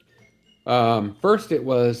 First, it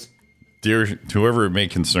was... Dear, to whoever it may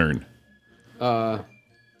concern. I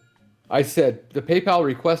said, the PayPal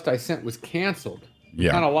request I sent was canceled.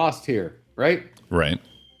 Yeah. Kind of lost here, right? Right.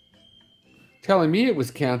 Telling me it was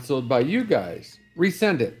canceled by you guys.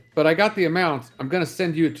 Resend it. But I got the amounts. I'm going to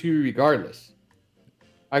send you it to you regardless.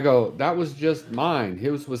 I go, that was just mine.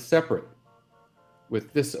 His was separate.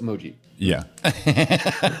 With this emoji. Yeah.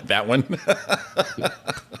 That one?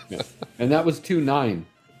 Yeah. And that was 2-9.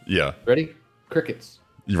 Yeah. Ready? Crickets.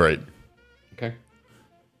 Right. Okay.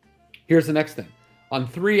 Here's the next thing. On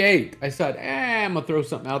 3/8, I said, I'm going to throw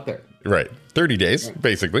something out there. Right. 30 days,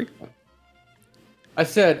 basically. I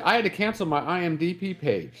said, I had to cancel my IMDb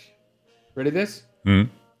page. Ready this? Mm-hmm.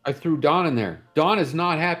 I threw Dawn in there. Dawn is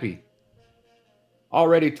not happy.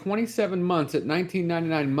 Already 27 months at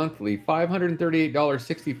 $19.99 monthly,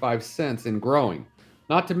 $538.65 and growing.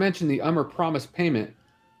 Not to mention the promise payment.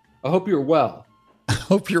 I hope you're well. I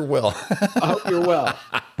hope you're well. I hope you're well.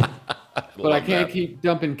 But I can't keep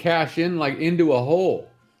dumping cash into a hole.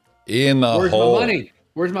 In the Where's hole. my money?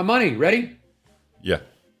 Where's my money? Ready? Yeah.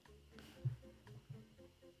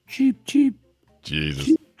 Cheap.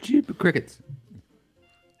 Jesus. Cheap crickets.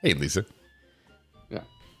 Hey, Lisa. Yeah.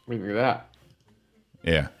 Look at that.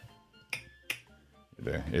 Yeah.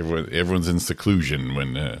 Everyone's in seclusion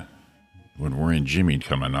when we're in Jimmy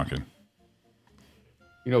coming knocking.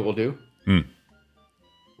 You know what we'll do?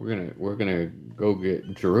 We're gonna go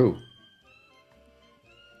get Drew.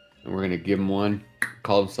 And we're gonna give him one.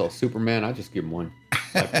 Call himself Superman. I just give him one.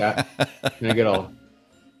 Like that.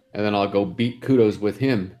 And then I'll go beat Kudos with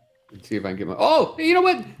him and see if I can get him. Oh, you know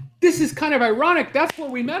what? This is kind of ironic. That's where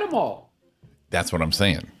we met them all. That's what I'm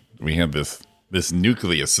saying. We have this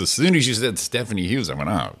nucleus. As soon as you said Stephanie Hughes, I went,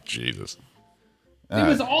 oh, Jesus. It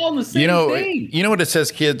was all in the same thing. You know what it says,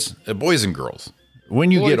 kids? Boys and girls.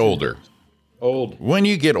 When you get older. When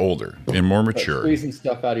you get older and more mature. Squeezing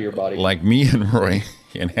stuff out of your body. Like me and Roy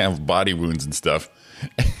and have body wounds and stuff.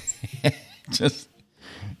 Just,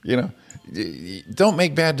 don't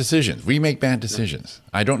make bad decisions. We make bad decisions.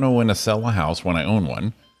 I don't know when to sell a house when I own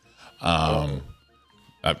one.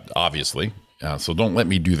 Obviously. So don't let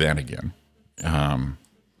me do that again. And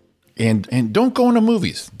don't go into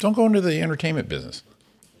movies. Don't go into the entertainment business.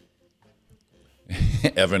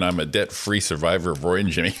 Evan, I'm a debt-free survivor of Roy and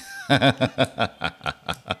Jimmy. There's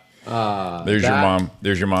your mom.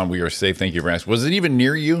 There's your mom. We are safe. Thank you for asking. Was it even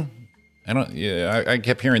near you? I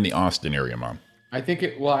kept hearing the Austin area, Mom. I think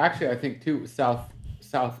I think too,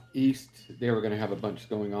 southeast, they were going to have a bunch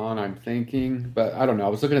going on, I'm thinking, but I don't know. I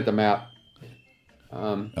was looking at the map.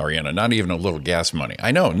 Ariana, not even a little gas money.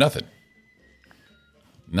 I know, nothing.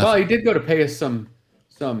 Nothing. Well, he did go to pay us some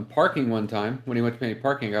parking one time when he went to pay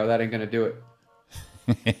parking. Oh, that ain't gonna do it.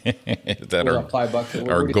 Is that About $5?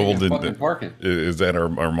 our golden fucking parking? Is that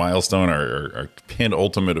our milestone, our pin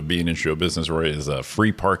ultimate of being in show business, Roy, is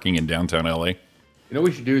free parking in downtown LA? You know what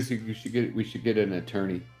we should do is we should get an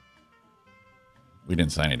attorney. We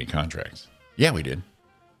didn't sign any contracts. Yeah, we did.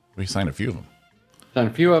 We signed a few of them. Signed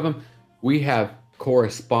a few of them. We have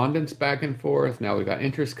correspondence back and forth. Now we've got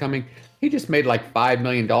interest coming. He just made like $5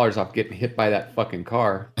 million off getting hit by that fucking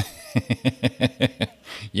car.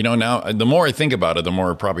 You know, now the more I think about it, the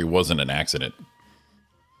more it probably wasn't an accident.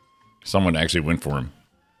 Someone actually went for him.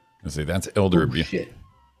 I say that's elder abuse. Shit.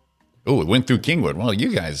 Oh, it went through Kingwood. Well,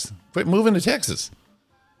 you guys quit moving to Texas.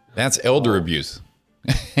 That's elder abuse.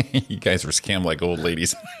 You guys were scammed like old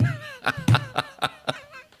ladies.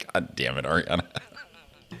 God damn it, Ariana.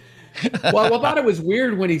 Well, I thought it was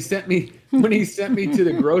weird when he sent me to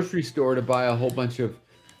the grocery store to buy a whole bunch of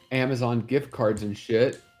Amazon gift cards and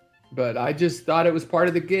shit. But I just thought it was part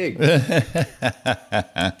of the gig.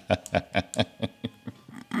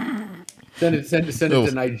 Send it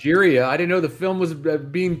to Nigeria. I didn't know the film was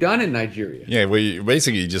being done in Nigeria. Yeah, well, you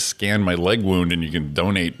basically just scan my leg wound and you can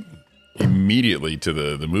donate immediately to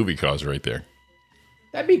the movie cause right there.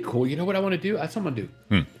 That'd be cool. You know what I want to do? That's what I'm gonna do.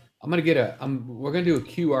 We're gonna do a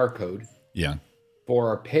QR code. Yeah. For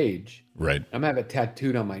our page. Right. I'm gonna have it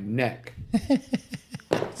tattooed on my neck.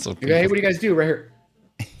 So okay, hey, what do you guys do right here?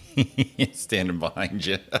 Standing behind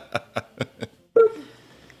you.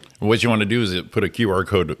 What you want to do is put a QR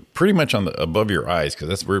code pretty much on above your eyes, because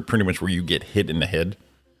that's pretty much where you get hit in the head.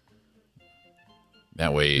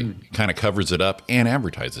 That way, it kind of covers it up and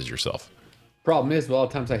advertises yourself. Problem is, all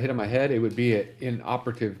the times I hit on my head, it would be an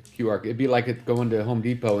inoperative QR. It'd be like it's going to Home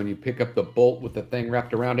Depot and you pick up the bolt with the thing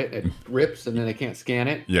wrapped around it, it rips, and then they can't scan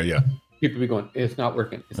it. Yeah. People be going, it's not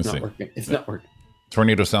working. It's not working.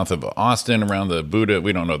 Tornado south of Austin, around the Buddha.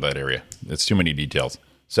 We don't know that area. It's too many details.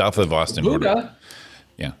 South of Austin. Buddha?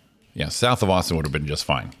 Yeah. South of Austin would have been just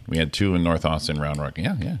fine. We had 2 in North Austin, Round Rock.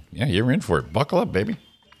 Yeah. You're in for it. Buckle up, baby.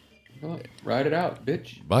 Ride it out,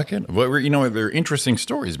 bitch. Bucket. Well, they're interesting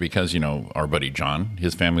stories because, our buddy John,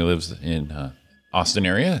 his family lives in Austin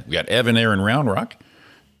area. We got Evan there in Round Rock.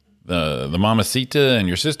 The Mamacita and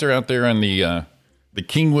your sister out there in the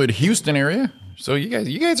Kingwood, Houston area. So you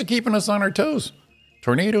guys are keeping us on our toes.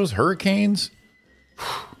 Tornadoes, hurricanes.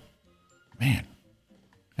 Man,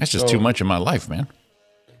 that's just too much in my life, man.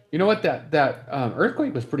 You know what? That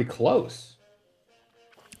earthquake was pretty close.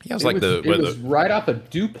 Yeah, it was right off of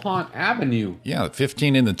DuPont Avenue. Yeah,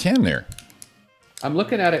 15 in the 10 there. I'm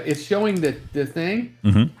looking at it. It's showing that the thing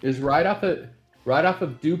is right off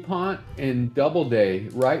of DuPont and Doubleday,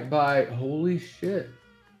 right by. Holy shit!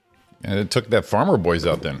 And it took that Farmer Boys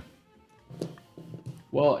out then.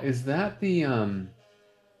 Well, is that the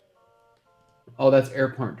Oh, that's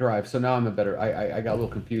Airport Drive. So now I'm a better. I got a little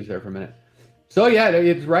confused there for a minute. So yeah,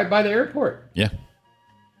 it's right by the airport. Yeah.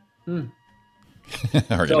 So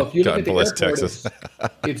if you look at the airport, Texas.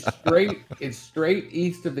 it's straight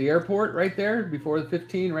east of the airport, right there before the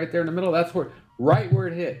 15, right there in the middle. That's right where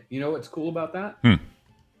it hit. You know what's cool about that?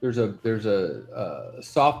 There's a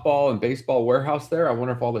softball and baseball warehouse there. I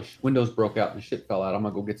wonder if all the windows broke out and shit fell out. I'm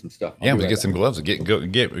gonna go get some stuff. Yeah, we get some gloves.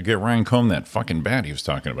 Get Ryan Combe that fucking bat he was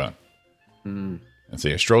talking about. And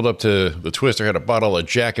see, I strolled up to the Twister, had a bottle of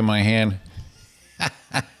Jack in my hand.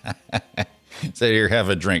 Said, "Here, have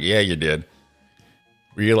a drink." Yeah, you did.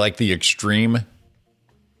 Were you like the extreme?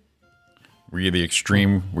 Were you the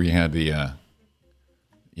extreme where you had the,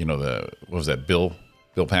 what was that, Bill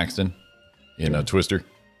Paxton in Twister?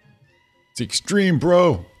 It's extreme,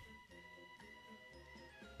 bro.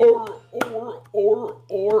 Or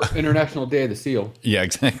International Day of the Seal. Yeah,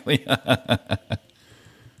 exactly.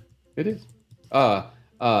 It is.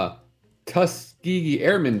 Tuskegee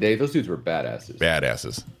Airmen Day. Those dudes were badasses.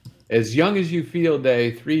 Badasses. As Young as You Feel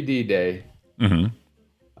Day, 3D Day. Mm-hmm.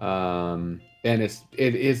 And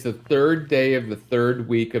it is the third day of the third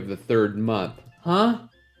week of the third month. Huh?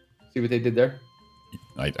 See what they did there?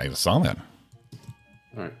 I saw that.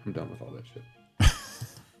 All right, I'm done with all that shit.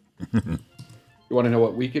 You want to know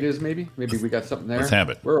what week it is, maybe? Maybe we got something there? Let's have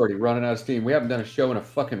it. We're already running out of steam. We haven't done a show in a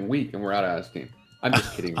fucking week, and we're out of steam. I'm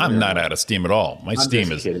just kidding. I'm not out of steam at all. My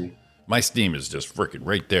steam is just freaking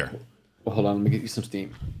right there. Well, hold on. Let me get you some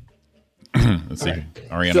steam. Let's see. Right.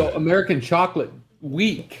 Ariana. So, American Chocolate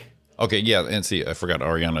Week. Okay, yeah, and see, I forgot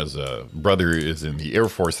Ariana's brother is in the Air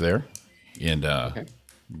Force there, and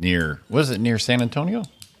near San Antonio?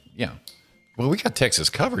 Yeah. Well, we got Texas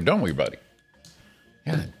covered, don't we, buddy?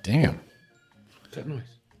 God damn. What's that noise?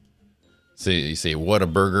 See, you say, what a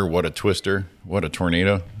burger, what a twister, what a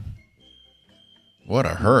tornado. What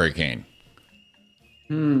a hurricane.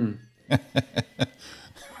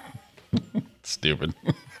 Stupid.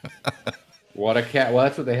 What a cat. Well,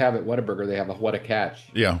 that's what they have at Whataburger. They have a what a catch.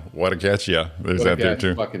 Yeah, what a catch. Yeah, there's What a that there catch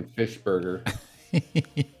too. Fucking fish burger.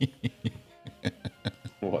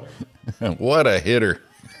 What? What a hitter.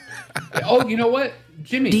 Oh, you know what,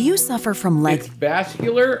 Jimmy? Do you suffer from It's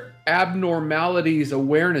Vascular Abnormalities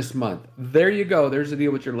Awareness Month. There you go. There's the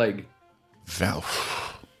deal with your leg. Val.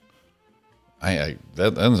 That's,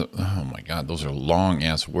 oh my God, those are long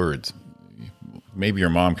ass words. Maybe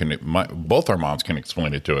your mom both our moms can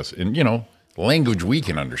explain it to us in, language we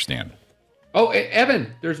can understand. Oh,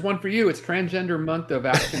 Evan, there's one for you. It's Transgender Month of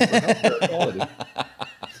Action for Healthcare Equality.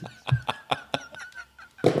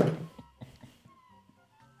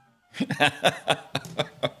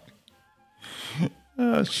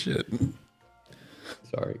 Oh shit.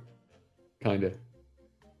 Sorry. Kind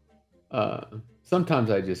of.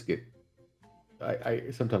 Sometimes I just get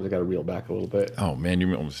sometimes I got to reel back a little bit. Oh man,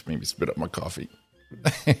 you almost made me spit up my coffee.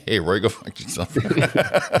 Hey, Roy, go fuck yourself.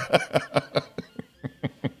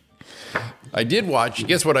 I did watch.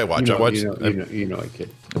 Guess what I watched? I watched. I kid.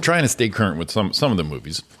 I'm trying to stay current with some of the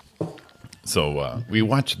movies. So we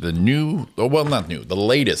watched the new. Oh, well, not new. The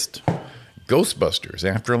latest Ghostbusters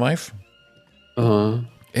Afterlife. It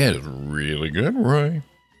is really good, Roy.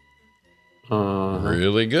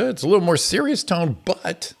 Really good. It's a little more serious tone,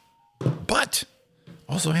 but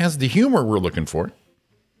also has the humor we're looking for.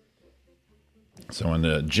 So on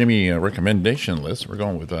the Jimmy recommendation list, we're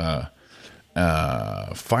going with 5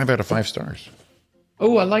 out of 5 stars.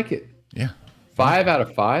 Oh, I like it. Yeah. 5 out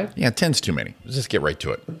of 5? Yeah, 10's too many. Let's just get right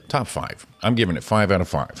to it. Top 5. I'm giving it 5 out of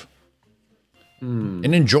 5.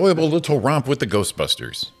 An enjoyable little romp with the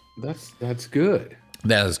Ghostbusters. That's good.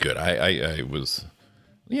 That is good. I was,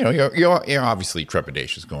 you're obviously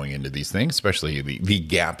trepidatious going into these things, especially the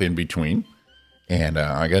gap in between. And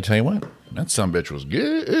I got to tell you what, that sumbitch was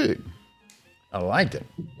good. I liked it.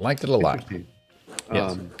 Liked it a lot.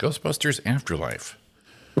 Yes. Ghostbusters Afterlife.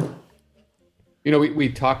 We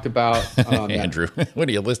talked about Andrew. What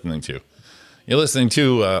are you listening to? You're listening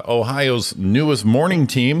to Ohio's newest morning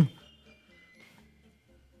team.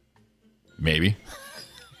 Maybe.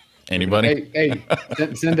 Anybody? Hey,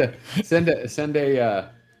 send a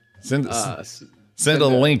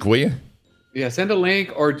link, will you? Yeah, send a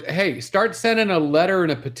link, or hey, start sending a letter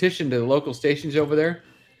and a petition to the local stations over there.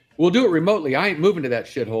 We'll do it remotely. I ain't moving to that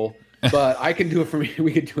shithole, but I can do it from here.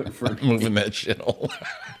 We can do it from moving that shithole.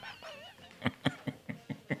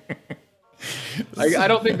 I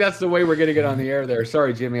don't think that's the way we're going to get on the air there.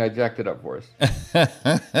 Sorry, Jimmy, I jacked it up for us.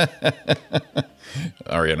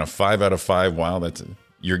 Ariana, 5 out of 5. Wow,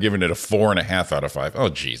 you're giving it a 4.5 out of 5. Oh,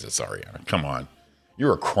 Jesus, Ariana, come on. You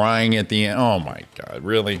were crying at the end. Oh, my God,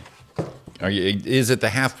 really? Is it the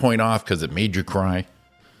half point off because it made you cry?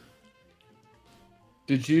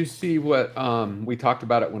 Did you see what we talked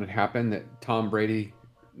about it when it happened, that Tom Brady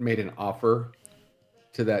made an offer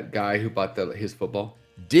to that guy who bought his football?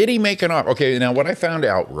 Did he make an offer? Okay, now what I found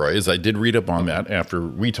out, Roy, is I did read up on that after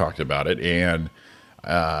we talked about it, and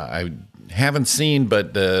I haven't seen,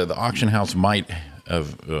 but the auction house might have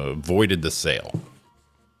voided the sale.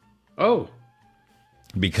 Oh,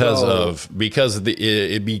 because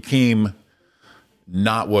it became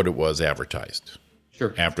not what it was advertised.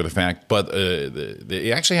 Sure. After the fact, but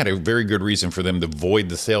they actually had a very good reason for them to void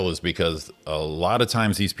the sale, is because a lot of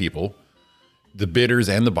times these people, the bidders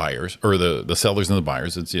and the buyers, or the sellers and the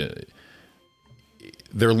buyers,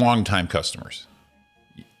 they're longtime customers.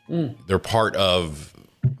 They're part of,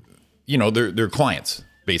 they're clients,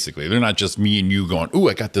 basically. They're not just me and you going, ooh,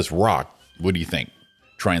 I got this rock. What do you think?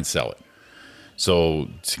 Try and sell it. So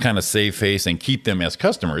to kind of save face and keep them as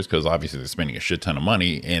customers, because obviously they're spending a shit ton of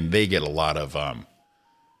money and they get a lot of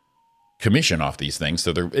commission off these things.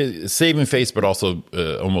 So they're saving face, but also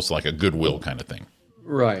almost like a goodwill kind of thing.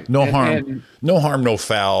 Right. No harm, no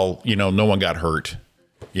foul. No one got hurt.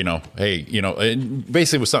 Hey, and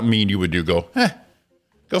basically with something me and you would do, go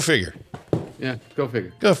figure. Yeah, go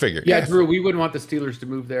figure. Go figure. Yeah, Drew, we wouldn't want the Steelers to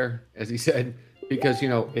move there, as he said, because,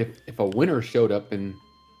 if a winner showed up in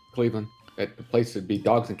Cleveland, at the place would be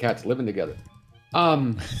dogs and cats living together.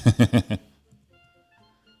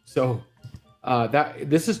 So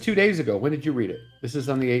this is 2 days ago. When did you read it? This is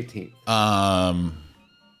on the 18th.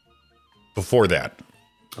 Before that.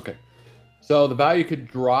 Okay. So the value could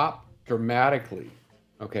drop dramatically.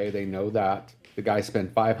 Okay, they know that. The guy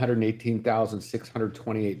spent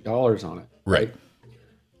 $518,628 on it. Right.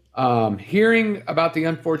 Hearing about the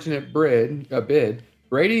unfortunate bid,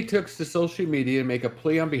 Brady took to social media to make a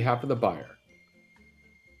plea on behalf of the buyer.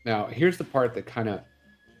 Now, here's the part that kind of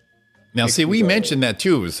Now, see, we mentioned that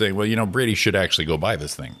too, saying, well, Brady should actually go buy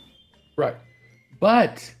this thing. Right.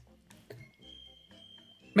 But,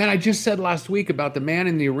 man, I just said last week about the Man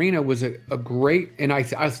in the Arena was a great, and I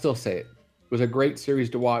still say it, was a great series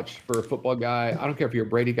to watch for a football guy. I don't care if you're a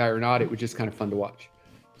Brady guy or not. It was just kind of fun to watch.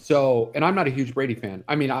 So, and I'm not a huge Brady fan.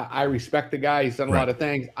 I mean, I respect the guy. He's done a lot of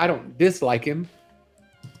things. I don't dislike him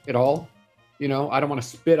at all. I don't want to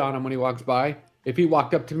spit on him when he walks by. If he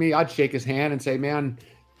walked up to me, I'd shake his hand and say, man,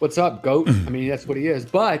 what's up, GOAT? I mean, that's what he is.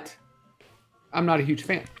 But I'm not a huge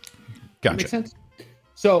fan. Gotcha. Makes sense?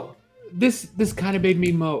 So this kind of made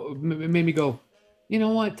me go, you know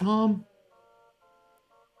what, Tom?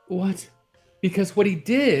 What? Because what he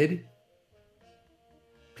did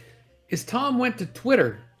is Tom went to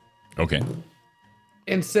Twitter. Okay.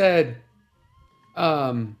 And said,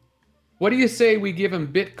 what do you say we give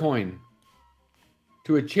him Bitcoin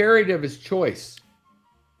to a charity of his choice?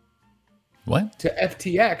 What? To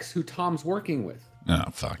FTX, who Tom's working with. Oh,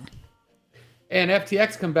 fuck. And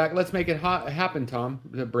FTX come back, let's make it happen, Tom,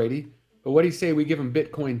 Brady. But what do you say we give him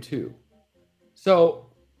Bitcoin too? So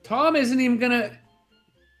Tom isn't even going to,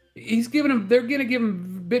 they're going to give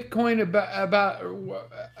him Bitcoin about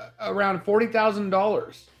around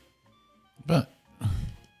 $40,000. But.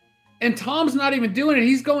 And Tom's not even doing it.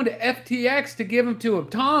 He's going to FTX to give him to him.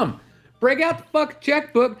 Tom, break out the fuck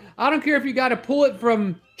checkbook. I don't care if you got to pull it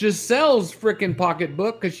from Giselle's freaking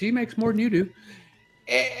pocketbook because she makes more than you do.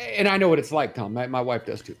 And I know what it's like, Tom. My wife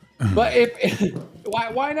does too. But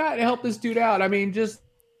why not help this dude out? I mean, just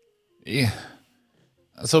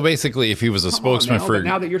So basically, if he was a spokesman for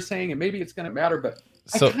now that you're saying it, maybe it's going to matter. But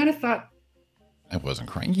I kind of thought I wasn't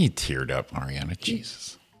crying. You teared up, Ariana.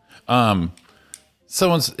 Jesus.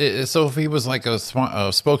 So if he was like a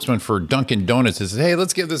spokesman for Dunkin' Donuts, he says, "Hey,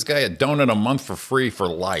 let's give this guy a donut a month for free for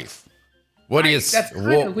life." What do you? That's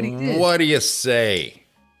kind of what he did. What do you say?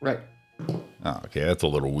 Right. Oh, okay, that's a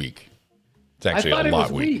little weak. It's actually a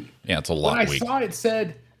lot weak. Yeah, it's a lot weak. When I saw it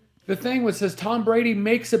said, the thing says Tom Brady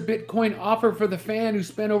makes a Bitcoin offer for the fan who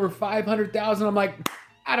spent over $500,000. I'm like,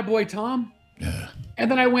 attaboy, Tom. Yeah.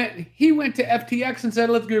 And then he went to FTX and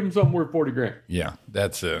said, let's give him something worth $40,000. Yeah,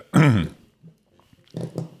 that's yeah,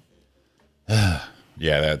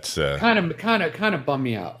 that's kind of bummed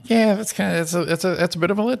me out. Yeah, that's a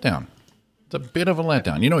bit of a letdown. It's a bit of a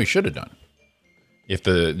letdown. He should have done.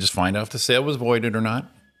 Just find out if the sale was voided or not,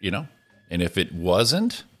 and if it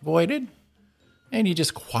wasn't voided, and you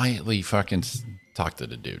just quietly fucking talk to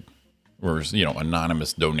the dude, or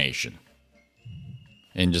anonymous donation,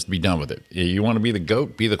 and just be done with it. You want to be the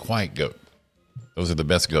goat, be the quiet goat. Those are the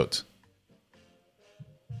best goats.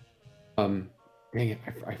 Dang it!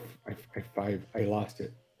 I lost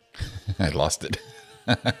it. I lost it.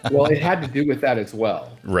 Well, it had to do with that as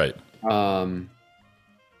well, right?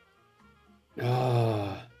 There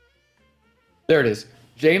it is.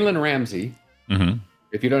 Jalen Ramsey. Mm-hmm.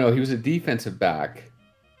 If you don't know, he was a defensive back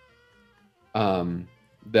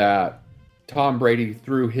that Tom Brady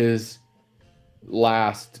threw his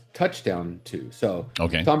last touchdown to. So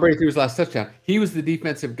okay. Tom Brady threw his last touchdown. He was the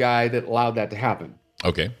defensive guy that allowed that to happen.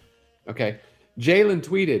 Okay. Jalen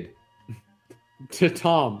tweeted to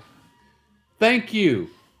Tom, "Thank you.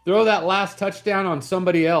 Throw that last touchdown on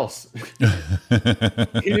somebody else."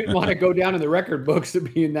 He didn't want to go down in the record books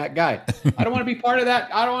of being that guy. I don't want to be part of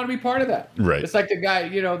that. Right. It's like the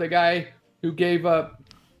guy who gave up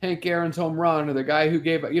Hank Aaron's home run, or the guy who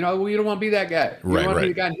gave up, you don't want to be that guy. You don't want to be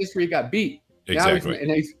the guy in history who got beat. Exactly.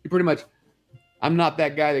 He's pretty much, I'm not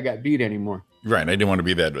that guy that got beat anymore. Right. I didn't want to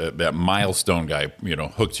be that milestone guy,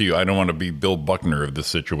 hooked to you. I don't want to be Bill Buckner of this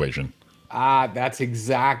situation. That's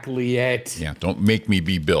exactly it. Yeah, don't make me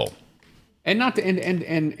be Bill. And not to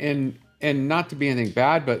and not to be anything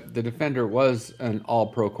bad, but the defender was an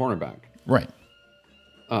all-pro cornerback. Right.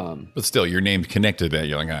 But still, your name's connected to that.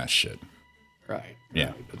 You're like, shit. Right.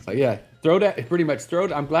 Yeah. Right. It's like, throw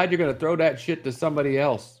that. I'm glad you're going to throw that shit to somebody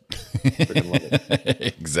else. Freaking love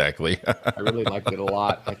it. Exactly. I really liked it a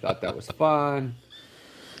lot. I thought that was fun.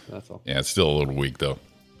 That's all. Yeah, it's still a little weak though.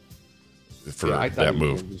 For that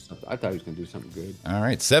move. I thought he was going to do something good. All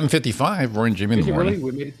right, 7:55. Roy and Jimmy in the morning. Really?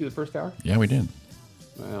 We made it through the first hour? Yeah, we did.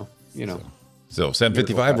 Well, So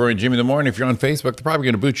 7:55. Roy and Jimmy in the morning. If you're on Facebook, they're probably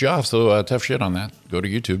going to boot you off. So tough shit on that. Go to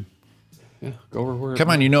YouTube. Yeah, go over where. Come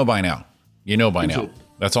on, by now.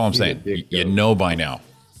 That's all I'm saying. You know by now.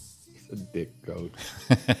 He's a dick goat.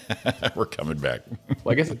 We're coming back.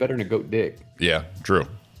 Well, I guess it's better than a goat dick. Yeah, true.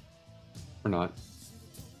 Or not.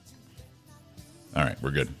 All right,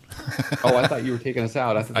 we're good. Oh, I thought you were taking us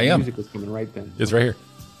out. I thought the music was coming right then. It's right here.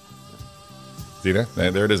 See that?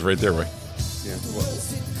 There it is right there, Roy. Yeah.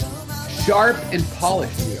 Sharp and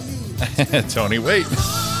polished. Tony, wait.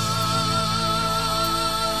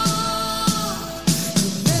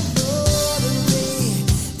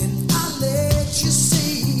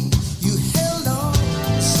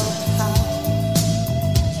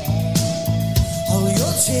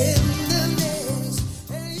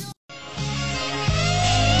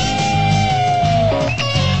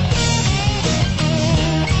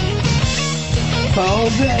 All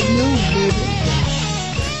that news, baby.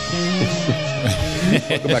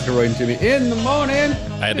 Welcome back to Roy and Jimmy in the morning.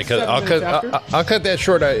 I had to cut. I'll cut that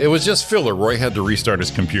short. It was just filler. Roy had to restart his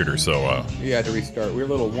computer, so you had to restart. We're a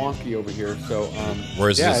little wonky over here, so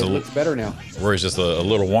Roy's yeah, just it looks better now. Roy's just a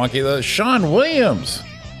little wonky. Sean Williams.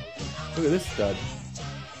 Look at this stud.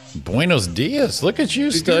 Buenos dias. Look at you,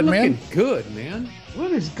 Dude, stud you're man. looking good, man. What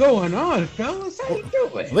is going on, fellas? How you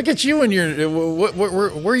doing? Look at you and your.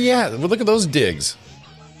 Where you at? Well, look at those digs.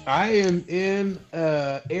 I am in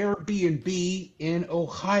Airbnb in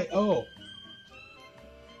Ohio.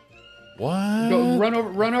 What? Go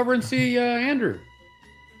run over and see Andrew.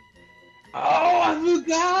 Oh, I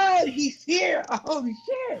forgot. He's here. Holy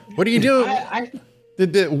shit. What are you doing?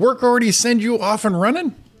 Did the work already send you off and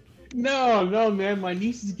running? No, man. My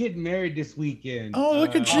niece is getting married this weekend. Oh,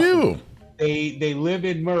 look at you. They live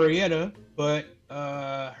in Marietta, but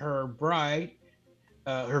her bride,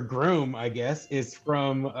 her groom, I guess, is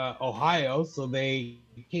from Ohio. So they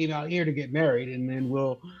came out here to get married, and then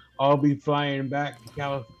we'll all be flying back to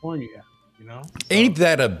California. You know? So, Ain't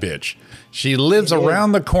that a bitch? She lives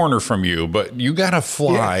around the corner from you, but you got to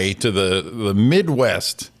fly to the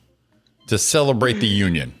Midwest to celebrate the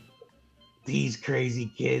union. These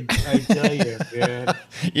crazy kids, I tell you, man.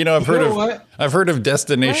 You know, I've heard of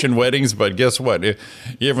destination weddings, but guess what?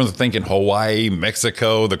 Everyone's thinking Hawaii,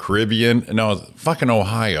 Mexico, the Caribbean. No, fucking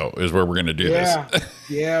Ohio is where we're gonna do this.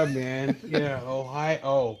 Yeah, man. Yeah,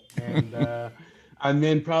 Ohio, and I'm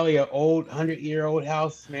in probably an old 100-year-old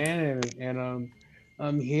house, man, and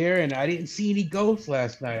I'm here, and I didn't see any ghosts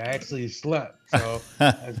last night. I actually slept, so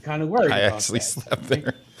I was kind of worried. I actually slept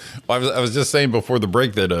there. Well, I was just saying before the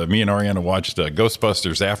break that me and Ariana watched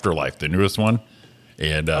Ghostbusters Afterlife, the newest one,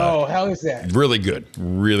 and oh, how is that? Really good,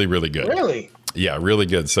 really good. Really? Yeah, really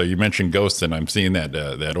good. So you mentioned ghosts, and I'm seeing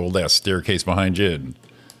that old ass staircase behind you, and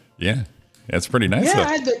yeah, that's pretty nice. Yeah, though.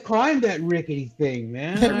 I had to climb that rickety thing,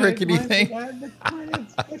 man. That rickety thing.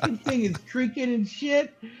 That fucking thing is creaking and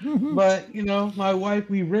shit. But you know, my wife,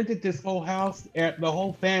 we rented this whole house. The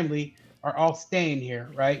whole family are all staying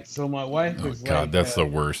here, right? So my wife was God, like, that's the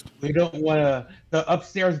worst. We don't want to. The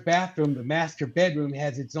upstairs bathroom, the master bedroom,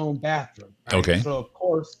 has its own bathroom. Right? Okay. So of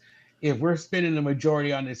course, if we're spending the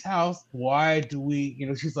majority on this house, why do we? You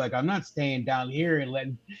know, she's like, I'm not staying down here and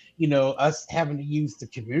letting, us having to use the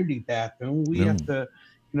community bathroom. We have to.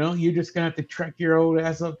 You're just gonna have to trek your old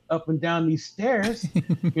ass up and down these stairs.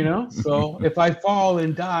 So if I fall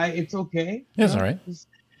and die, it's okay. That's all right.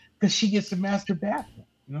 Because she gets the master bathroom.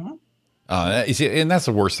 You see, and that's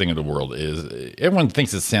the worst thing in the world is everyone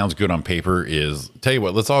thinks it sounds good on paper. Is tell you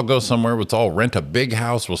what, let's all go somewhere. Let's all rent a big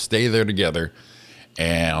house. We'll stay there together.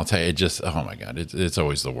 And I'll tell you, oh my God, it's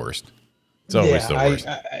always the worst. It's always the worst.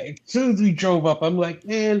 As soon as we drove up, I'm like,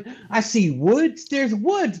 man, I see woods. There's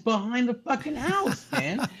woods behind the fucking house,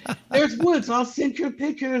 man. There's woods. I'll send you a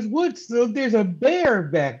picture. There's woods. So there's a bear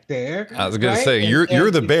back there. I was going to say,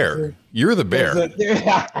 you're the bear. You're the bear.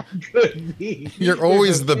 Could be. You're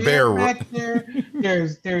always the bear. Back there.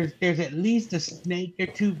 There's at least a snake or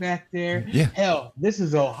two back there. Yeah. Hell, this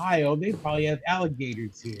is Ohio. They probably have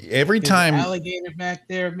alligators here. Every time. There's an alligator back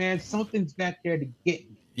there, man. Something's back there to get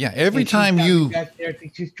me. Yeah, every time you back there, I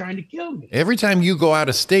think she's trying to kill me. Every time you go out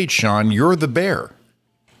of state, Sean, you're the bear.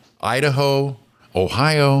 Idaho,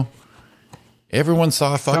 Ohio, everyone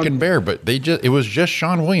saw a fucking bear, but it was just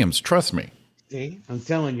Sean Williams. Trust me. See, I'm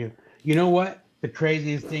telling you. You know what? The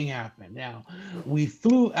craziest thing happened. Now, we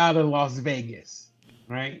flew out of Las Vegas,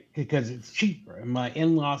 right? Because it's cheaper, and my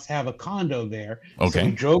in-laws have a condo there. Okay. So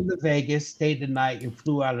we drove to Vegas, stayed the night, and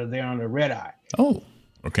flew out of there on a red eye. Oh,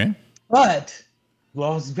 okay. But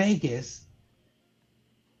Las Vegas,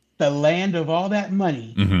 the land of all that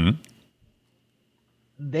money,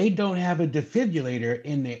 they don't have a defibrillator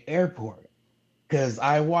in the airport because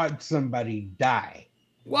I watched somebody die.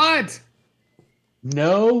 What?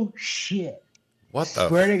 No shit. What the?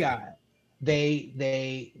 Swear to God,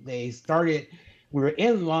 they started. We were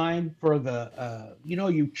in line for the,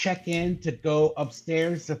 you check in to go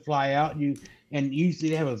upstairs to fly out. And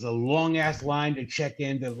usually there was a long ass line to check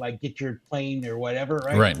in to like get your plane or whatever,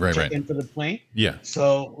 right? Right. Check in for the plane. Yeah.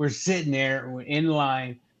 So we're sitting there, we're in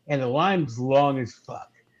line, and the line was long as fuck.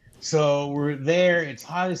 So we're there, it's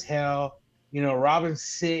hot as hell. Robin's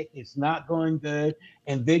sick, it's not going good.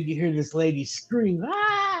 And then you hear this lady scream,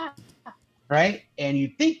 ah! Right? And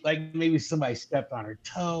you think like maybe somebody stepped on her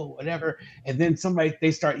toe, whatever. And then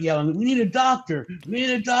they start yelling, we need a doctor. We need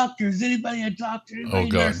a doctor. Is anybody a doctor? Anybody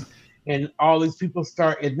God. nurse? And all these people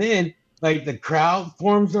start, and then like the crowd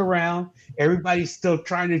forms around. Everybody's still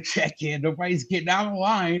trying to check in. Nobody's getting out of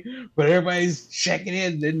line, but everybody's checking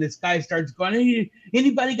in. Then this guy starts going, hey,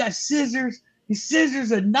 anybody got scissors? He says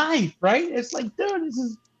there's a knife, right? It's like, dude,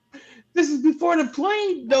 this is before the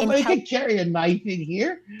plane. Nobody can carry a knife in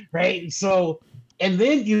here, right? So, and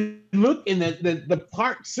then you look in the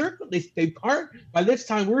park circle. They park. By this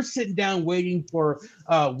time, we're sitting down waiting for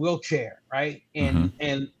a wheelchair, right? And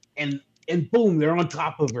boom, they're on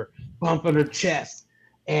top of her, bumping her chest,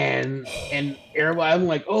 and everybody. I'm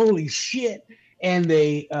like, holy shit! And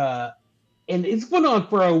they and it's been on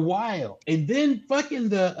for a while, and then fucking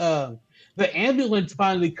the ambulance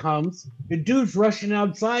finally comes. The dude's rushing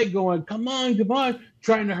outside, going, "Come on, come on!"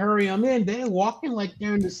 Trying to hurry them in. They're walking like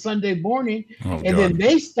they're in the Sunday morning, and then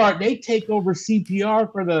they take over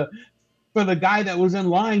CPR for the guy that was in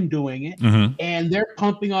line doing it, and they're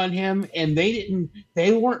pumping on him. And they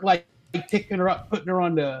weren't like picking her up, putting her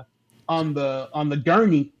on the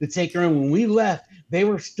gurney to take her in. When we left, they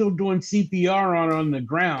were still doing CPR on the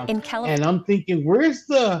ground. And I'm thinking, where's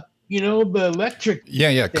the electric?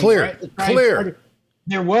 Yeah, thing, clear, right? clear.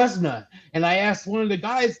 There was none. And I asked one of the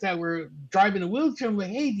guys that were driving the wheelchair, I'm like,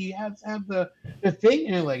 hey, do you have the thing?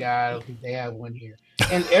 And they're like, I don't think they have one here.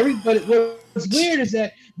 And everybody, what's weird is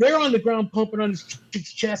that they're on the ground pumping on this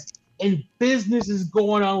chick's chest, and business is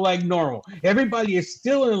going on like normal. Everybody is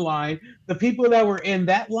still in line. The people that were in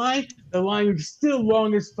that line, the line was still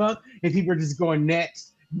long as fuck, and people are just going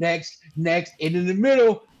next. And in the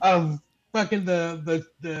middle of fucking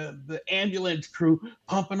the ambulance crew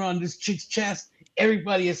pumping on this chick's chest,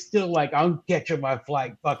 everybody is still like, I'm catching my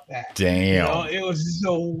flight. Fuck that. Damn. It was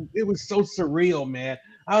so surreal, man.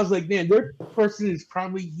 I was like, man, their person is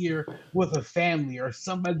probably here with a family or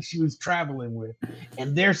somebody she was traveling with,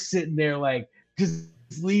 and they're sitting there like just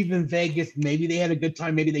leaving Vegas. Maybe they had a good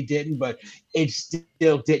time, maybe they didn't, but it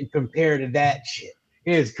still didn't compare to that shit.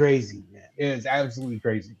 It is crazy, man. It is absolutely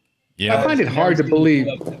crazy. Yeah, I find it hard to believe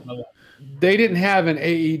they didn't have an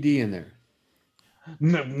AED in there.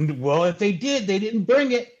 No, well, if they did, they didn't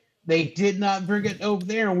bring it. They did not bring it over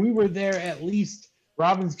there, and we were there at least.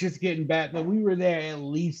 Robin's just getting back, but we were there at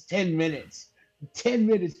least 10 minutes. 10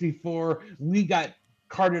 minutes before we got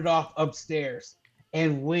carted off upstairs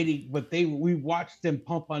and waiting. But we watched them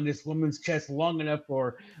pump on this woman's chest long enough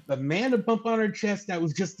for the man to pump on her chest that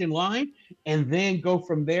was just in line, and then go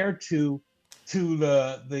from there to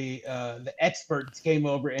the experts came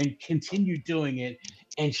over and continued doing it.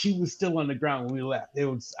 And she was still on the ground when we left.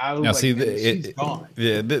 She's gone.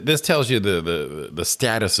 Yeah, this tells you the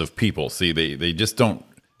status of people. See, they just don't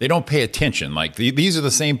pay attention. Like these are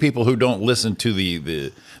the same people who don't listen to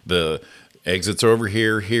the exits over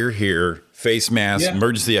here, face mask,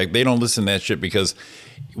 emergency. They don't listen to that shit, because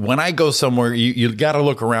when I go somewhere, you got to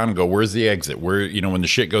look around and go, where's the exit? Where, when the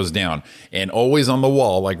shit goes down. And always on the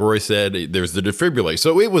wall, like Roy said, there's the defibrillator.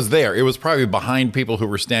 So it was there. It was probably behind people who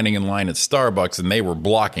were standing in line at Starbucks, and they were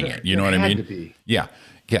blocking it. You know what I mean? Yeah.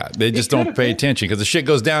 They just don't pay attention, because the shit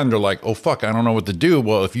goes down and they're like, oh, fuck, I don't know what to do.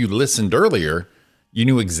 Well, if you listened earlier, you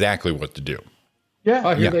knew exactly what to do. Yeah.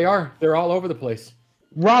 Oh, here they are. They're all over the place.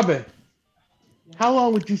 Robin, how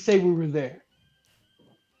long would you say we were there?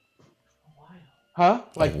 Huh?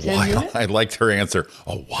 Like 10 minutes? I liked her answer.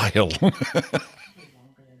 A while.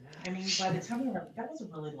 I mean, by the time we were, that was a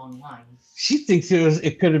really long line. She thinks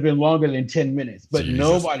it could have been longer than 10 minutes, but Jesus.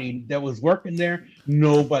 Nobody that was working there,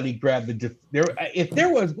 nobody grabbed if there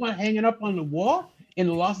was one hanging up on the wall in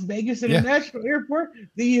the Las Vegas International Airport,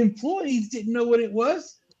 the employees didn't know what it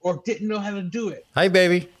was or didn't know how to do it. Hi,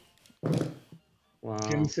 baby. Wow.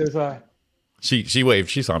 Jimmy says hi. She waved.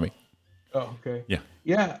 She saw me. Oh, okay. Yeah.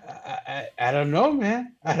 Yeah, I don't know,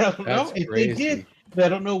 man. I don't know if they did. I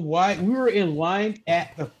don't know why. We were in line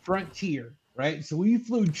at the frontier, right? So we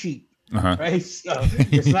flew cheap, right? So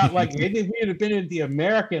it's not like if we had been in the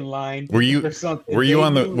American line. Were you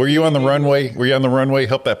on the runway? Were you on the runway?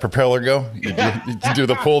 Help that propeller go? You do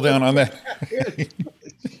the pull down on that?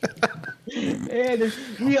 And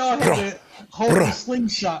we all had to hold the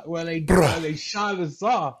slingshot while they shot us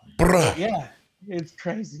off. Yeah. It's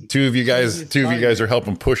crazy. Two of you guys are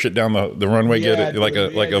helping push it down the runway. Get it like a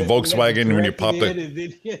Volkswagen when you pop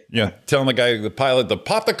telling the pilot to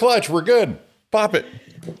pop the clutch. We're good. Pop it.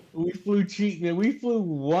 We flew cheap, man. We flew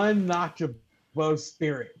one notch above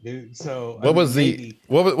Spirit, dude. So what's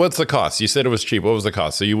the cost? You said it was cheap. What was the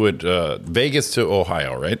cost? So you would Vegas to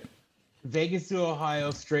Ohio, right? Vegas to Ohio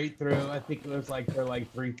straight through. I think it was for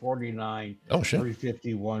 $349. Oh shit.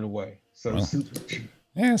 $350 one way. So super cheap.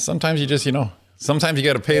 Yeah. Sometimes you just Sometimes you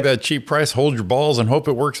got to pay that cheap price, hold your balls, and hope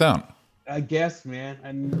it works out. I guess, man.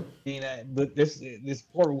 I mean, but this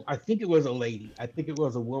poor. I think it was a lady. I think it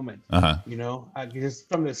was a woman. Just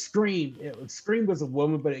from the scream, scream was a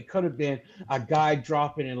woman, but it could have been a guy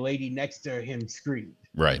dropping and a lady next to him screamed.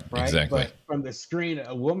 Right. Exactly. But from the screen,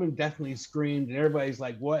 a woman definitely screamed, and everybody's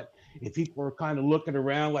like, "What?" And people were kind of looking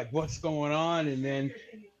around, like, "What's going on?" And then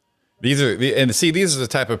these are the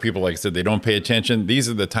type of people, like I said, they don't pay attention. These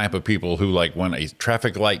are the type of people who, like, when a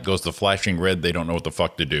traffic light goes to flashing red, they don't know what the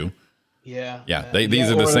fuck to do. Yeah.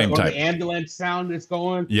 These are the same type. The ambulance sound is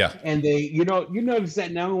going. Yeah. And you notice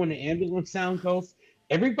that now when the ambulance sound goes,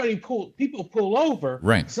 people pull over.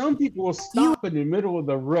 Right. Some people will stop in the middle of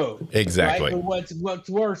the road. Exactly. Right? But what's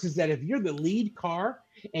worse is that if you're the lead car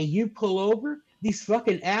and you pull over, these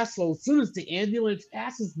fucking assholes, as soon as the ambulance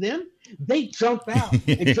passes them, they jump out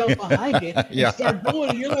and jump behind it and start going.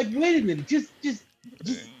 And you're like, wait a minute,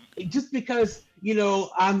 just because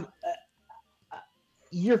I'm.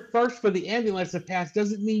 You're first for the ambulance to pass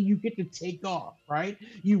doesn't mean you get to take off, right?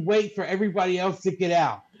 You wait for everybody else to get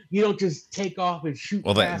out. You don't just take off and shoot.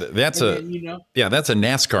 Well, that's a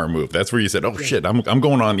NASCAR move. That's where you said, "Oh shit, I'm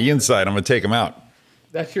going on the inside. I'm gonna take him out."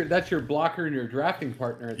 That's your blocker and your drafting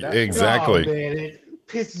partner at that exactly. Oh, man, it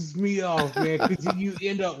pisses me off, man, because you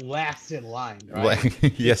end up last in line,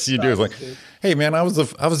 right? Yes, you do. It's like, hey, man, I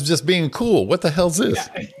was just being cool. What the hell's this?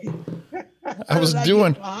 Yeah. I was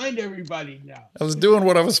doing behind everybody now. I was doing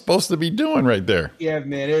what I was supposed to be doing right there. Yeah,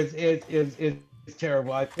 man, it's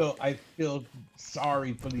terrible. I feel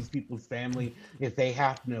sorry for these people's family if they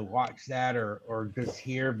have to watch that or just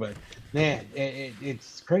hear. But man,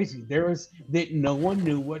 it's crazy. No one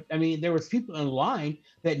knew what. I mean, there was people in line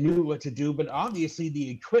that knew what to do, but obviously the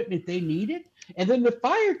equipment they needed. And then the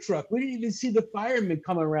fire truck, we didn't even see the firemen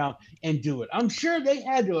come around and do it. I'm sure they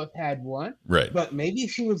had to have had one, right? But maybe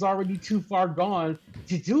she was already too far gone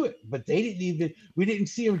to do it. But we didn't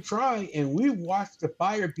see them try. And we watched the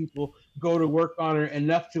fire people go to work on her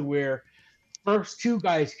enough to where first two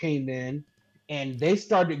guys came in and they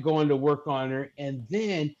started going to work on her. And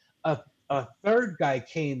then a third guy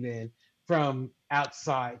came in from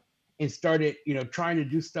outside and started, trying to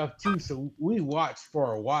do stuff too. So we watched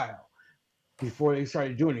for a while before they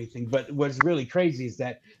started doing anything. But what's really crazy is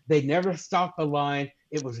that they never stopped the line.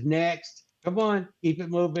 It was next. Come on, keep it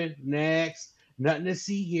moving. Next. Nothing to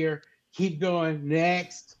see here. Keep going.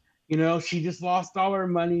 Next. She just lost all her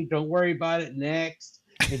money. Don't worry about it. Next.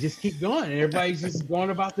 And just keep going. And everybody's just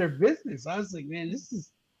going about their business. I was like, man, this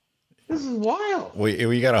is wild.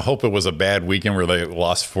 We gotta hope it was a bad weekend where they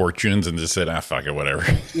lost fortunes and just said, fuck it, whatever.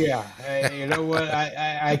 Yeah, you know what?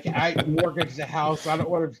 I mortgaged the house. I don't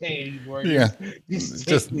want to pay anymore. Yeah,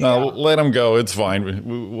 just let them go. It's fine.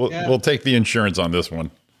 We'll take the insurance on this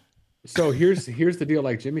one. So here's the deal.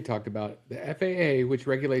 Like Jimmy talked about, the FAA, which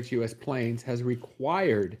regulates U.S. planes, has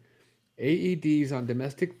required AEDs on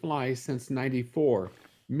domestic flights since '94,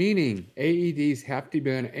 meaning AEDs have to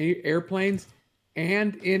be on airplanes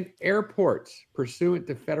and in airports pursuant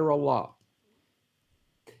to federal law.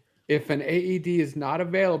 If an AED is not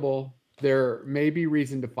available, there may be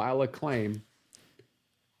reason to file a claim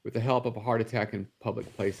with the help of a heart attack in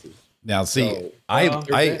public places. Now, see,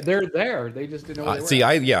 they're there. They just didn't know.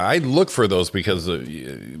 I look for those because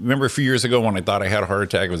remember a few years ago when I thought I had a heart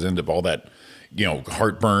attack, it was into all that,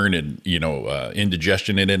 heartburn and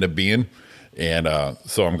indigestion it ended up being, and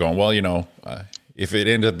so I'm going, well, if it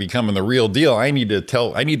ended up becoming the real deal, I need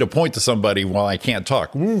to point to somebody while I can't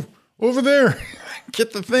talk. Ooh, over there,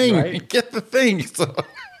 get the thing, right? Get the thing. So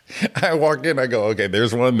I walk in, I go, okay,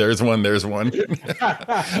 there's one. I'm gonna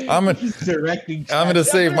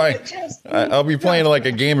save I'll be playing like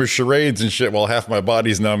a game of charades and shit while half my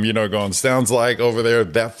body's numb, going, sounds like over there,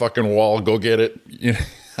 that fucking wall, go get it.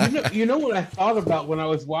 You know what I thought about when I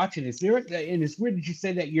was watching this? And it's weird that you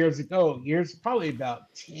said that probably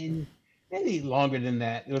about 10, maybe longer than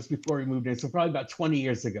that. It was before we moved in, so probably about 20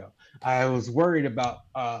 years ago. I was worried about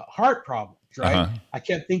heart problems, right? Uh-huh. I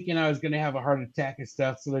kept thinking I was going to have a heart attack and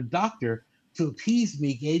stuff. So the doctor, to appease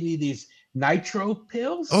me, gave me these nitro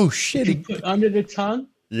pills. Oh, shit. You put under the tongue.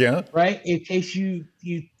 Yeah. Right? In case you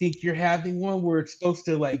think you're having one where it's supposed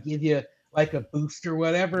to like give you like a boost or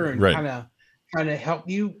whatever and kind of help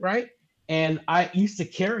you, right? And I used to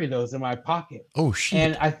carry those in my pocket. Oh, shit.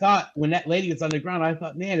 And I thought when that lady was on the ground, I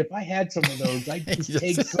thought, man, if I had some of those, I'd just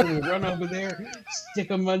take some and run over there, stick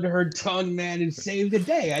them under her tongue, man, and save the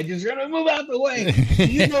day. I just move out the way.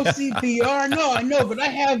 You know CPR? No, I know, but I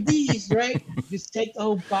have these, right? Just take the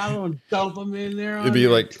whole bottle and dump them in there. It'd be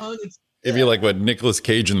like what Nicolas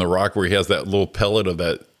Cage in The Rock, where he has that little pellet of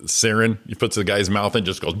that sarin. He puts the guy's mouth and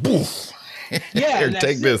just goes, boof. Yeah, Here,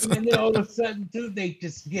 take this. And then all of a sudden, too, they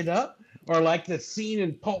just get up. Or like the scene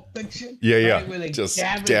in Pulp Fiction. Yeah, right, where they just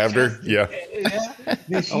jabbed her. Yeah.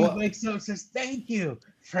 Then she wakes up and says, thank you.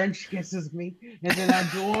 French kisses me, and then I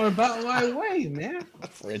go on about my way, man.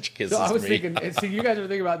 French kisses So I was me. thinking, see, you guys are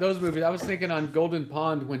thinking about those movies. I was thinking on Golden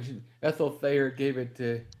Pond when Ethel Thayer gave it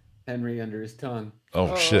to Henry under his tongue.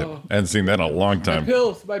 Oh, shit. I hadn't seen that in a long My time.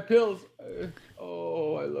 pills, my pills.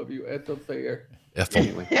 Oh, I love you, Ethel Thayer. Ethel.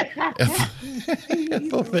 Anyway.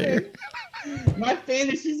 Ethel Thayer. My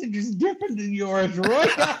fantasies are just different than yours, Roy.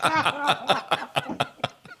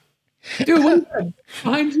 Dude, what's that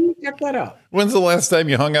behind you? Check that out. When's the last time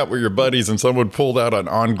you hung out with your buddies and someone pulled out an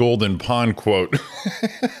On Golden Pond quote?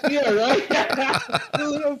 Yeah, right?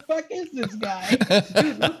 Who the fuck is this guy?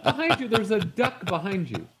 Dude, look behind you. There's a duck behind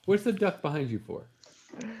you. What's the duck behind you for?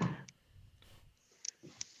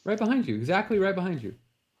 Right behind you. Exactly right behind you.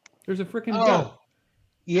 There's a freaking duck.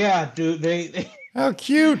 Yeah, dude. They How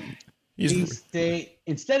cute. they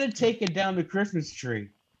instead of taking down the Christmas tree,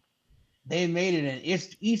 they made it an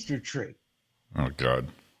Easter tree. Oh, God.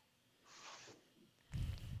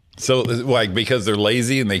 So, like, because they're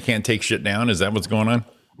lazy and they can't take shit down? Is that what's going on?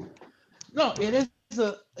 No, it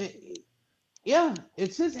is yeah,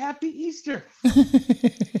 it says Happy Easter.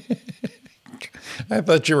 I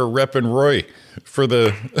thought you were repping Roy for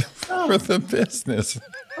the for the business.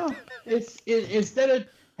 Oh, instead of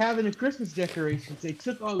having the Christmas decorations, they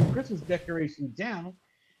took all the Christmas decorations down,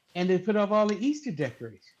 and they put up all the Easter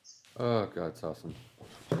decorations. Oh, God, it's awesome.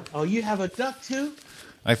 Oh, you have a duck too?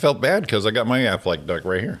 I felt bad because I got my Affleck duck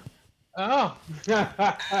right here. Oh.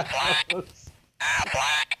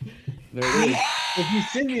 There it is. If you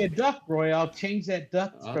send me a duck, Roy, I'll change that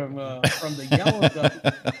duck from the yellow duck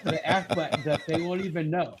to the Affleck duck. They won't even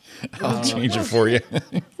know. I'll change it for you.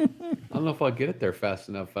 I don't know if I'll get it there fast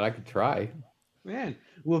enough, but I could try. Man,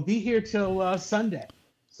 we'll be here till Sunday.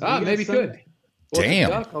 So Maybe Sunday. good. Well, Damn.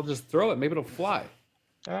 the duck, I'll just throw it. Maybe it'll fly.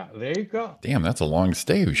 There you go. Damn, that's a long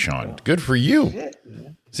stay, Sean. Good for you. Shit.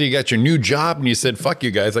 So you got your new job and you said, fuck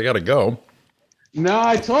you guys, I got to go. No,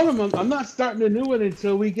 I told him I'm not starting a new one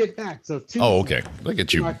until we get back. So Tuesday, Oh, okay. Look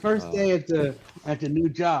at you. my first day at the new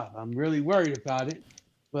job. I'm really worried about it,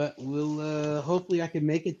 but we'll hopefully I can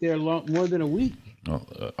make it there more than a week. Well,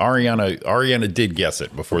 Ariana did guess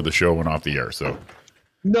it before the show went off the air. So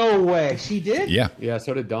No way, she did. yeah, Yeah,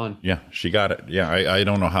 so did Dawn. yeah, she got it. Yeah, I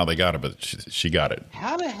don't know how they got it, but she got it.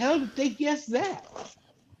 How the hell did they guess that?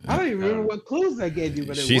 I don't even remember what clues I gave you,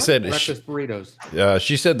 but it She was. said Breakfast burritos.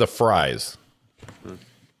 she said the fries.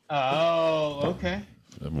 Oh, okay.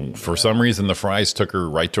 For some reason, the fries took her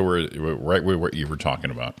right where you were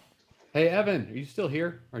talking about. Hey, Evan, are you still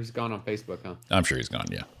here? Or he's gone on Facebook, huh? I'm sure he's gone.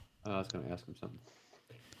 Yeah. I was going to ask him something.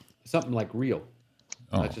 Something like real.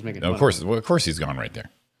 Oh, Just making of fun course, he's gone right there.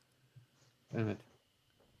 Damn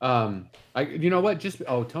it. You know what?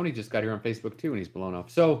 Tony just got here on Facebook too, and he's blown up.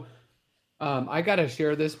 So, I got to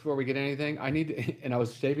share this before we get anything. And I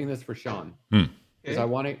was saving this for Sean because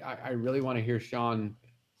I really want to hear Sean's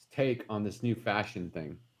take on this new fashion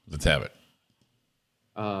thing. Let's have it.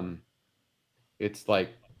 It's like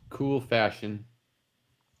cool fashion,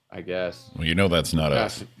 I guess. Well, you know that's not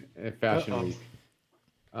us. Fashion week.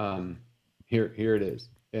 Here it is,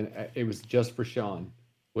 and it was just for Sean.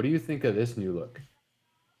 What do you think of this new look?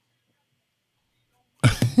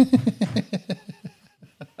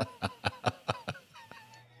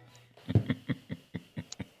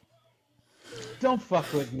 Don't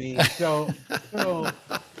fuck with me. Don't Look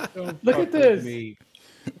fuck at this. with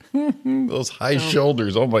me. Those high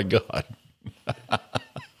shoulders. Oh my God.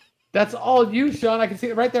 That's all you, Sean. I can see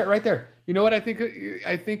it right there, right there. You know what I think?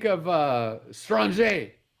 I think of Stranger.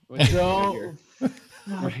 Don't.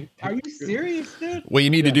 Are you serious, dude? What you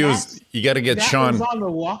need to do is you got to get That Sean. was on the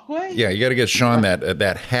walkway. Yeah, you got to get Sean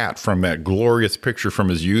that hat from that glorious picture from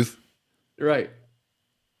his youth. Right.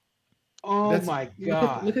 Oh my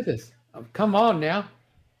god. Look at this. Come on now.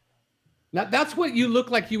 Now that's what you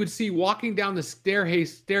look like you would see walking down the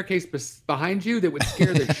staircase behind you that would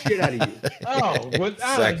scare the shit out of you. Oh,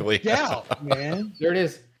 without Exactly. a doubt, man. There it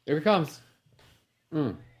is. There it comes.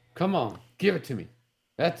 Come on. Give it to me.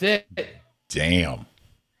 That's it. Damn.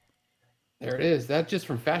 There it is. That's just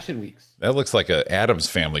from Fashion Weeks. That looks like a Adams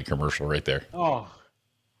Family commercial right there. Oh,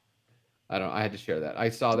 I had to share that. I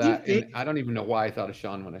saw that, and I don't even know why I thought of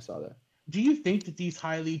Sean when I saw that. do you think that these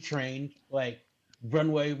highly trained like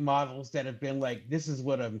runway models that have been like, this is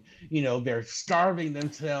what they're starving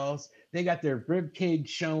themselves, they got their rib cage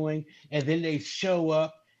showing, and then they show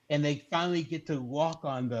up and they finally get to walk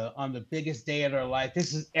on the biggest day of their life.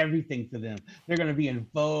 This is everything to them. They're going to be in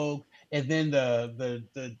Vogue, and then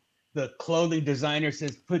the clothing designer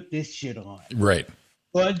says, put this shit on. Right.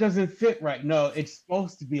 Well, it doesn't fit right. No, it's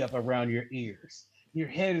supposed to be up around your ears. Your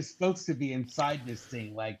head is supposed to be inside this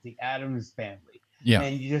thing, like the Addams Family. Yeah.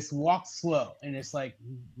 And you just walk slow, and it's like,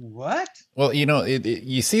 what? Well,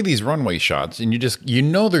 you see these runway shots, and you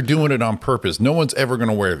know they're doing it on purpose. No one's ever going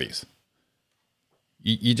to wear these.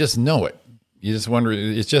 You just know it. You just wonder.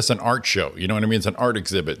 It's just an art show. You know what I mean? It's an art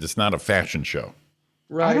exhibit. It's not a fashion show.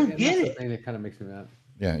 Right. I don't and get that's it. The thing that kind of makes me mad.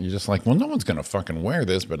 Yeah, you're just like, well, no one's going to fucking wear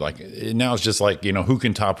this. But like now it's just like, who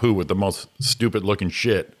can top who with the most stupid looking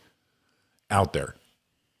shit out there.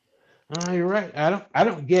 Oh, you're right. I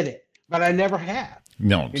don't get it, but I never have.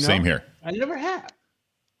 No, same here. I never have.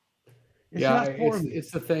 It's Yeah, not for me.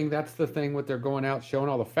 it's the thing. That's the thing with they're going out showing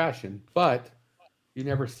all the fashion, but you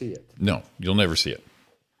never see it. No, you'll never see it.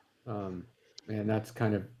 And that's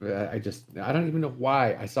kind of I don't even know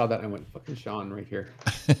why I saw that and I went, fucking Sean right here.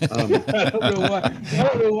 I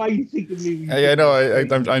don't know why you think of me. I know.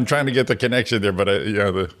 I'm trying to get the connection there, but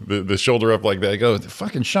the shoulder up like that. I go,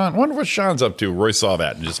 fucking Sean. I wonder what Sean's up to. Roy saw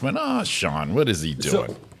that and just went, oh, Sean, what is he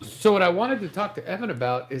doing? So what I wanted to talk to Evan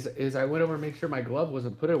about is I went over to make sure my glove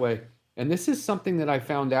wasn't put away, and this is something that I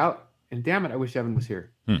found out. And damn it, I wish Evan was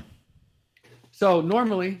here. So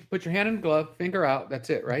normally, put your hand in the glove, finger out. That's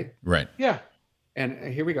it, right? Right. Yeah.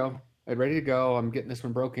 And here we go. I'm ready to go. I'm getting this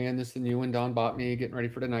one broke in. This is the new one Don bought me, getting ready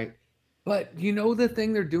for tonight. But you know the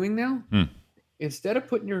thing they're doing now? Instead of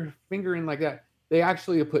putting your finger in like that, they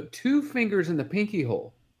actually put 2 fingers in the pinky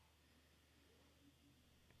hole.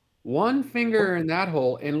 1 finger in that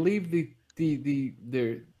hole and leave the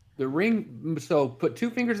ring. So put 2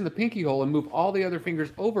 fingers in the pinky hole and move all the other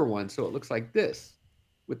fingers over one. So it looks like this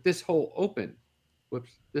with this hole open.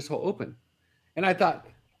 Whoops, this hole open. And I thought,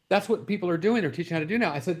 that's what people are doing. They're teaching how to do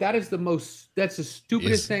now. I said, that's the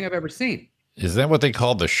stupidest thing I've ever seen. Is that what they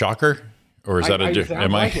call the shocker? Or is that a different,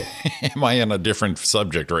 am I on a different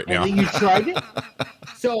subject right now? And you tried it?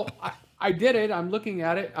 So I did it. I'm looking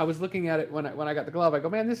at it. I was looking at it when I got the glove. I go,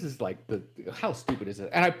 man, this is like how stupid is it?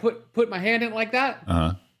 And I put my hand in it like that.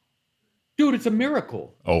 Dude, it's a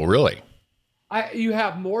miracle. Oh, really? You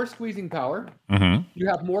have more squeezing power. You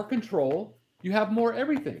have more control. You have more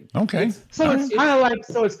everything. Okay. It's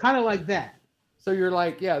kind of like that. So you're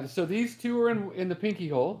like, yeah. So these 2 are in the pinky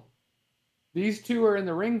hole. These 2 are in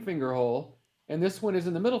the ring finger hole, and this one is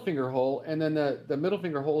in the middle finger hole, and then the middle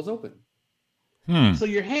finger hole is open. So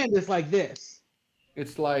your hand is like this.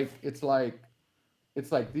 It's like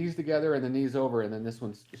these together and then these over, and then this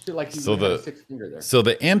one's like you have a 6 finger there. So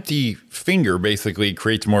the empty finger basically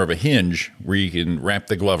creates more of a hinge where you can wrap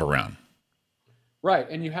the glove around. Right,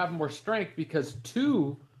 and you have more strength because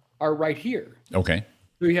 2 are right here. Okay.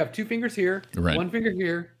 So you have 2 fingers here, right. 1 finger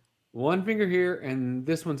here, 1 finger here, and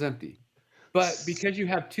this one's empty. But because you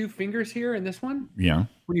have 2 fingers here in this one, yeah,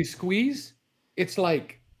 when you squeeze, it's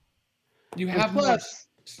like you have more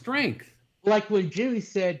strength. Like when Jimmy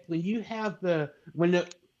said,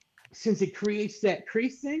 since it creates that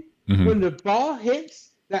crease thing, when the ball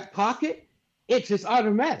hits that pocket, it's just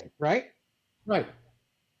automatic, right? Right.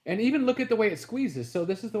 And even look at the way it squeezes. So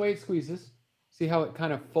this is the way it squeezes. See how it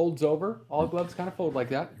kind of folds over? All gloves kind of fold like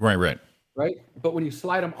that. Right. Right? But when you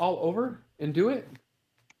slide them all over and do it,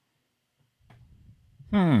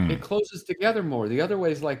 it closes together more. The other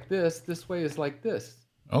way is like this. This way is like this.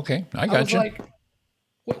 Okay, I got you. Like,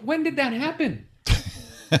 when did that happen?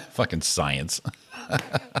 Fucking science.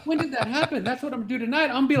 When did that happen? That's what I'm gonna do tonight.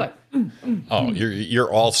 I'm gonna be like, oh,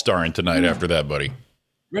 you're all starring tonight after that, buddy.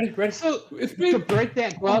 Ready? So to break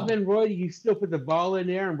that glove in, Roy, you still put the ball in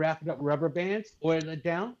there and wrap it up with rubber bands, oil it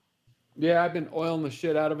down? Yeah, I've been oiling the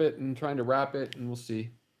shit out of it and trying to wrap it, and we'll see.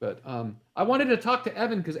 But I wanted to talk to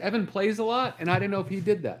Evan because Evan plays a lot, and I didn't know if he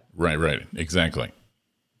did that. Right, exactly.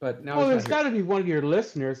 But now, well, there's got to be one of your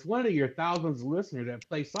listeners, one of your thousands of listeners that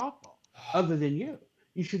play softball, other than you.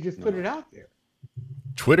 You should just put it out there.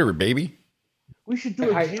 Twitter, baby. We should do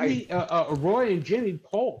a Roy and Jimmy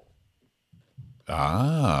poll.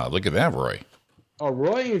 Ah, look at that, Roy. A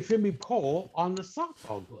Roy and Jimmy poll on the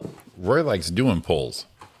softball glove. Roy likes doing polls.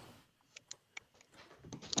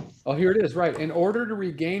 Oh, here it is. Right. In order to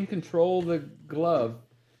regain control of the glove,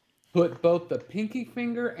 put both the pinky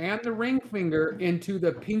finger and the ring finger into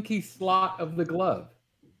the pinky slot of the glove.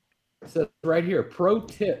 So right here, pro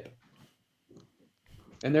tip.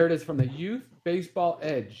 And there it is from the Youth Baseball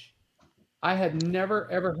Edge. I had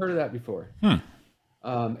never ever heard of that before. And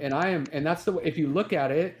that's the way. If you look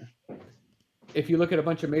at it, if you look at a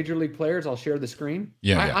bunch of major league players, I'll share the screen.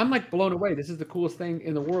 I'm like blown away. This is the coolest thing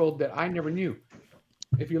in the world that I never knew.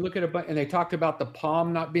 If you look at and they talked about the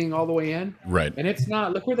palm not being all the way in, right? And it's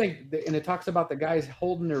not. Look where and it talks about the guys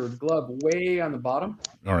holding their glove way on the bottom.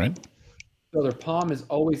 All right. So their palm is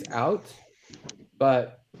always out,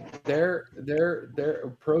 but their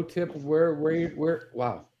pro tip where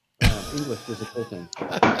wow, English is a cool thing.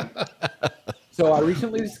 So I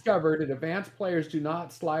recently discovered that advanced players do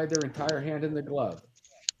not slide their entire hand in the glove.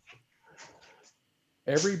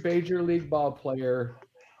 Every major league ball player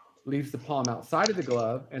leaves the palm outside of the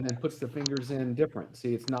glove and then puts the fingers in different.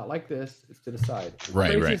 See, it's not like this; it's to the side.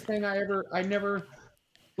 Right, Craziest thing I never.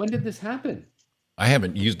 When did this happen? I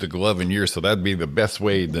haven't used a glove in years, so that'd be the best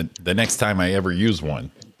way. The next time I ever use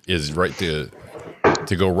one is right to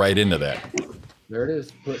go right into that. There it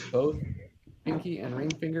is. Put both pinky and ring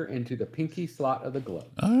finger into the pinky slot of the glove.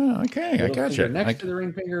 Oh, okay. I got you. Next to the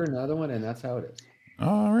ring finger, another one, and that's how it is.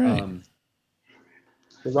 All right.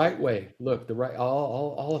 The right way. Look, the right,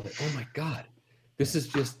 all of it. Oh my God, this is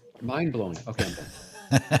just mind blowing. Okay,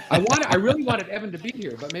 I'm done. I really wanted Evan to be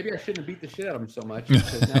here, but maybe I shouldn't have beat the shit out of him so much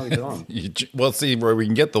because now he's on. Well, see, where we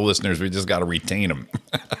can get the listeners, we just got to retain them.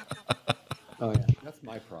 Oh yeah, that's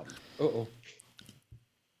my problem. Oh.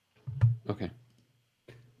 Okay,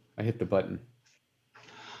 I hit the button.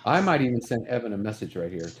 I might even send Evan a message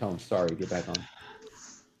right here. Tell him sorry. Get back on.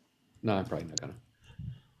 No, I'm probably not gonna.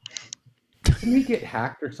 Can we get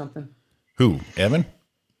hacked or something? Who? Evan?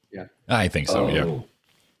 Yeah. I think so, yeah.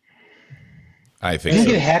 I think Did so.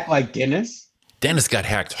 he get hacked like Dennis? Dennis got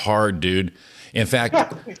hacked hard, dude. In fact,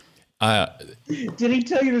 did he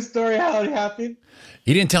tell you the story how it happened?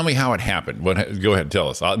 he didn't tell me how it happened. Go ahead and tell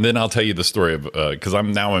us. Then I'll tell you the story of because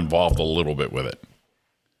I'm now involved a little bit with it.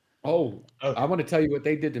 Oh, okay. I want to tell you what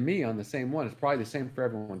they did to me on the same one. It's probably the same for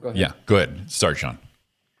everyone. Go ahead. Yeah, go ahead. Start, Sean.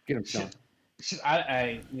 Get him, Sean.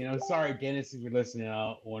 Sorry, Dennis, if you're listening,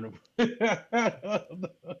 I don't want to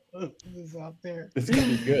this out there. This is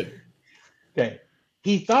gonna be good. Okay,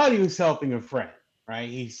 he thought he was helping a friend, right?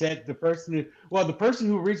 He said the person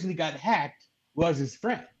who originally got hacked was his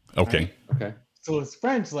friend. Okay. Right? Okay. So his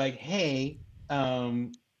friend's like, hey, right,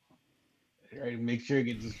 make sure you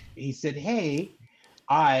get this. He said, hey,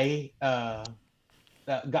 I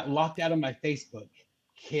got locked out of my Facebook.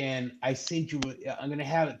 Can I send you? I'm gonna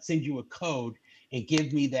have it send you a code and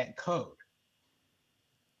give me that code.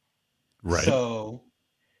 Right. So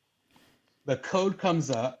the code comes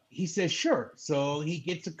up. He says, sure. So he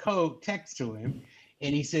gets a code text to him,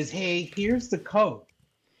 and he says, hey, here's the code,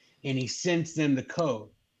 and he sends them the code.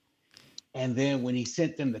 And then when he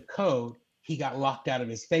sent them the code, he got locked out of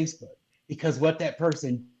his Facebook because what that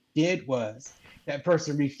person did was that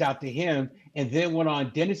person reached out to him and then went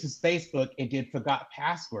on Dennis's Facebook and did forgot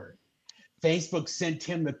password. Facebook sent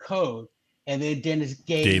him the code, and then Dennis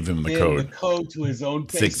gave him the code to his own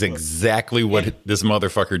Facebook. That's exactly what this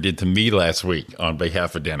motherfucker did to me last week on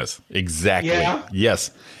behalf of Dennis. Exactly. Yeah?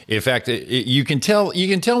 Yes. In fact, you can tell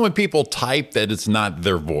when people type that it's not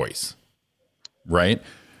their voice, right?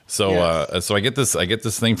 So, Yes. so I get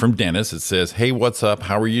this thing from Dennis. It says, "Hey, what's up?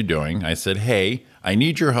 How are you doing?" I said, "Hey, I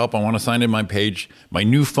need your help. I want to sign in my page. My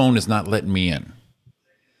new phone is not letting me in."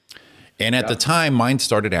 And at the time, mine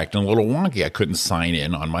started acting a little wonky. I couldn't sign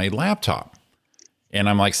in on my laptop. And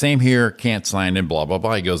I'm like, same here, can't sign in, blah, blah,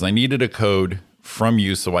 blah. He goes, I needed a code from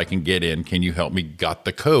you so I can get in. Can you help me? Got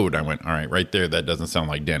the code. I went, all right, right there. That doesn't sound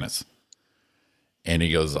like Dennis. And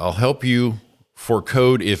he goes, I'll help you for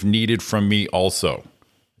code if needed from me also.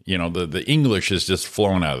 You know, the English is just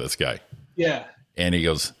flowing out of this guy. Yeah. And he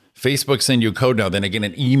goes, Facebook send you a code now. Then I get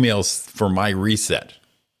an email for my reset.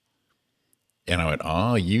 And I went,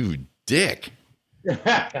 oh, you dick.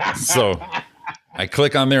 So I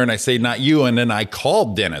click on there and I say, not you. And then I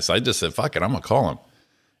called Dennis. I just said, fuck it, I'm going to call him.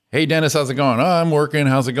 Hey, Dennis, how's it going? Oh, I'm working.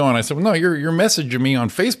 How's it going? I said, well, no, you're messaging me on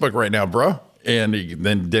Facebook right now, bro. And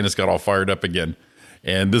then Dennis got all fired up again.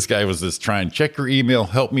 And this guy was just trying, check your email,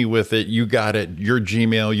 help me with it. You got it. Your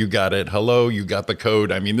Gmail, you got it. Hello, you got the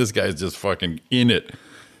code. I mean, this guy's just fucking in it.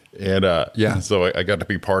 And yeah, so I got to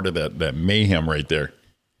be part of that mayhem right there.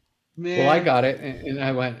 Man. Well, I got it, and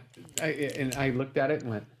I went, and I looked at it and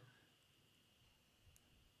went,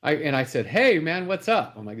 I said, hey, man, what's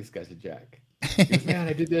up? I'm like, this guy's a jack. He goes, man,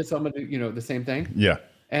 I did this. I'm going to do, the same thing. Yeah.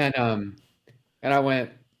 And I went,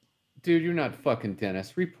 dude, you're not fucking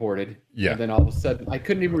Dennis. Reported. Yeah. And then all of a sudden, I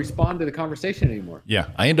couldn't even respond to the conversation anymore. Yeah.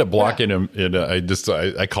 I ended up blocking him. And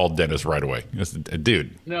I called Dennis right away. I said,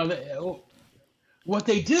 dude. What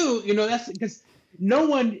they do, that's because no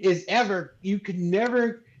one is ever, you can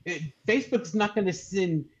never, Facebook's not going to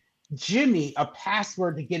send Jimmy a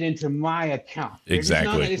password to get into my account.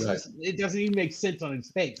 Exactly. It doesn't even make sense on his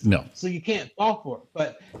face. No. So you can't fall for it.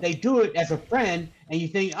 But they do it as a friend, and you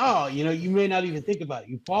think, oh, you may not even think about it.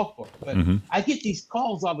 You fall for it. But I get these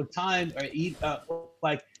calls all the time,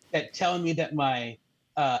 like that telling me that my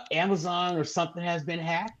Amazon or something has been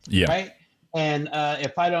hacked. Yeah. Right. And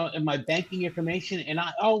if my banking information, and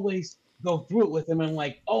I always go through it with them. And I'm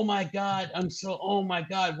like, oh my God, oh my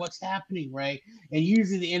God, what's happening, right? And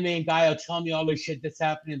usually the Indian guy will tell me all the shit that's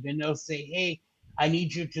happening. Then they'll say, hey, I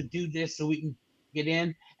need you to do this so we can get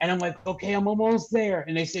in. And I'm like, okay, I'm almost there.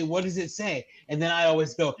 And they say, what does it say? And then I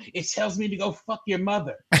always go, it tells me to go fuck your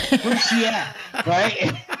mother. Where's she at? Right?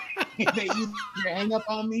 And they either hang up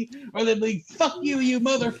on me or they're like, fuck you, you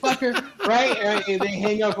motherfucker. Right? And they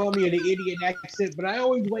hang up on me in an idiot accent. But I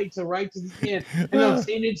always wait till right to the end. And I'm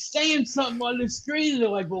saying, it's saying something on the screen. And they're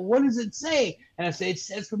like, well, what does it say? And I say, it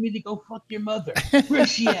says for me to go fuck your mother.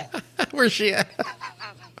 Where's she at? Where's she at?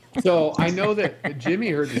 So I know that Jimmy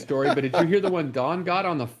heard the story, but did you hear the one Dawn got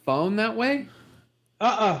on the phone that way?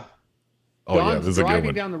 Oh, Dawn's this is a good driving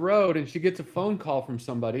one. down the road and she gets a phone call from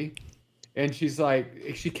somebody, and she's like,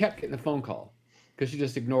 she kept getting the phone call because she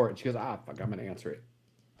just ignored it. She goes, fuck, I'm gonna answer it.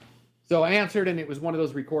 So I answered, and it was one of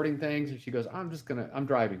those recording things, and she goes, I'm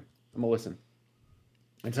driving, I'm gonna listen.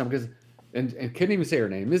 And some because and couldn't even say her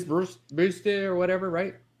name, Miss Brewster or whatever,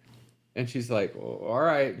 right? And she's like, well, all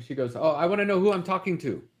right. She goes, oh, I want to know who I'm talking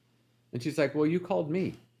to. And she's like, well, you called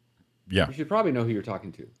me. Yeah. You should probably know who you're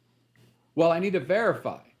talking to. Well, I need to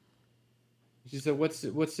verify. She said, what's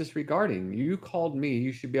this regarding? You called me.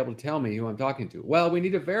 You should be able to tell me who I'm talking to. Well, we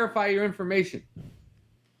need to verify your information.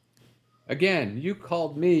 Again, you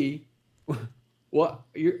called me. Why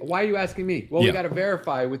are you asking me? Well, we got to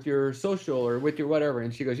verify with your social or with your whatever.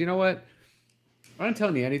 And she goes, you know what? I'm not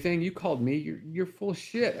telling you anything. You called me. You're full of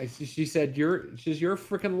shit. She said, you're a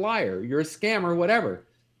freaking liar. You're a scammer, whatever.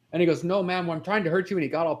 And he goes, no, ma'am, I'm trying to hurt you. And he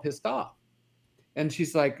got all pissed off. And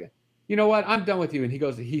she's like, you know what? I'm done with you. And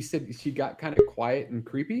he said, she got kind of quiet and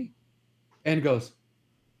creepy and goes,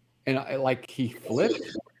 and he flipped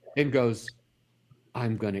and goes,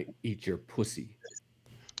 I'm going to eat your pussy.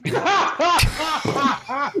 What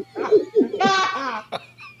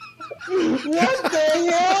the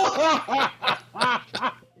hell?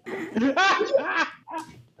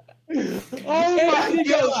 Oh my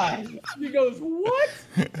God. She goes, what?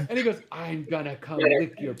 And he goes, I'm gonna come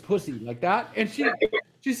lick your pussy, like that. And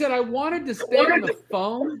she said, I wanted to stay on the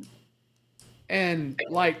phone and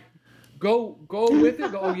go with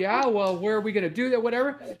it. Oh yeah, well, where are we gonna do that?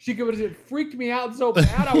 Whatever. She goes, it freaked me out so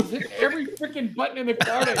bad. I was hitting every freaking button in the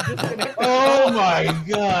car to disconnect. Oh my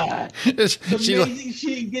God. She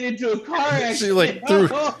didn't get into a car accident.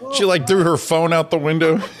 She threw her phone out the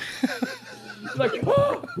window.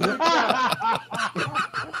 Oh.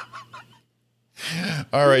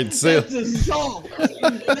 All right, That's assault.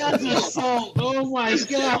 That's assault. Oh my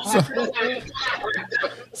God.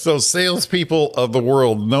 So salespeople of the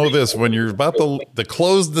world know this. When you're about to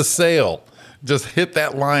close the sale, just hit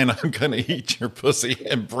that line, I'm going to eat your pussy,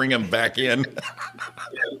 and bring them back in.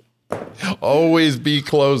 Always be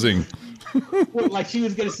closing. Well, like she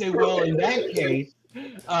was going to say, well, in that case,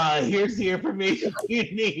 here's the information you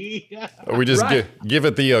need. We just give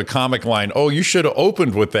it the comic line. Oh, you should have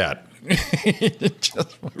opened with that.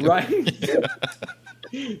 Right.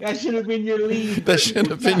 That should have been your lead. That should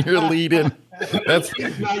have been your lead in. That's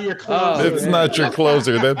not your closer. That's not your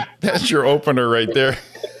closer. That's your opener right there.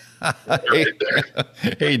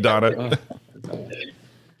 Hey, Donna.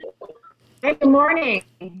 Hey, good morning.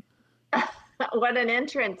 What an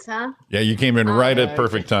entrance, huh? Yeah, you came in right at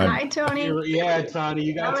perfect time. Hi, Tony. Yeah, Tony,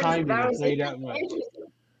 you got timing. That was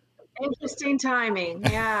interesting timing.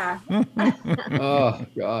 Yeah. Oh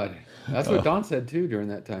God, that's what Don said too during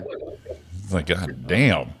that time. It's like, God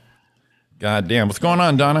damn. What's going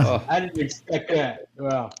on, Donna? I didn't expect that.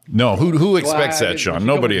 Well, no, who expects that, Sean?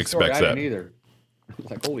 Nobody expects that. I didn't either.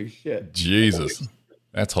 It's like, holy shit. Jesus.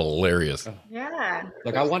 That's hilarious. Yeah.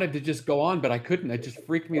 Like I wanted to just go on, but I couldn't. It just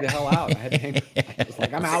freaked me the hell out. I had to hang. I was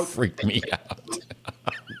like, I'm out. Freaked me out.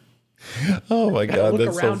 Oh my God,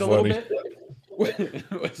 that's so funny.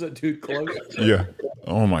 Was that dude close? Yeah.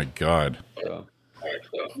 Oh my God.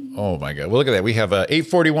 Oh my God. Well, look at that. We have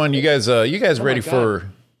 8:41. You guys ready for?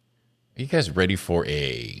 Are you guys ready for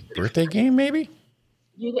a birthday game? Maybe.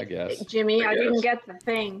 I guess. Jimmy, I didn't get the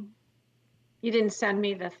thing. You didn't send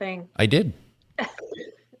me the thing. I did.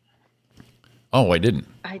 Oh, I didn't.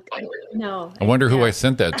 No. I wonder who I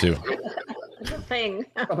sent that to. The thing.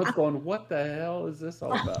 I was going, what the hell is this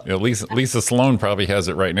all about? Yeah, Lisa Sloan probably has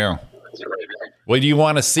it right now. Well, do you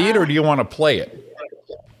want to see it or do you want to play it?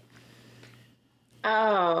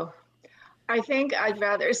 Oh, I think I'd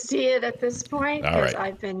rather see it at this point because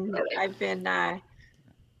I've been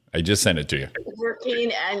I just sent it to you.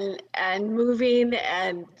 Working and moving,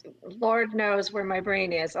 and Lord knows where my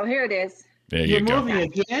brain is. Oh, here it is. There you go. You're moving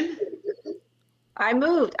again? I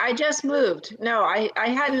moved. I just moved. No, I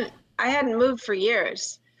hadn't moved for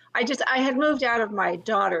years. I had moved out of my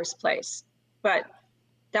daughter's place, but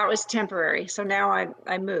that was temporary. So now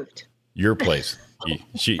I moved. Your place.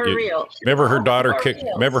 For real. Remember her daughter For kicked.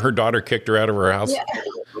 real. Remember her daughter kicked her out of her house. Yeah.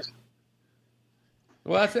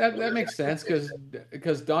 Well, that makes sense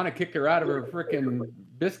because Donna kicked her out of her freaking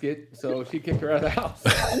biscuit, so she kicked her out of the house.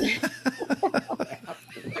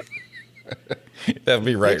 That'd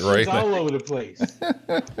be right, Evictions Roy. all over the place.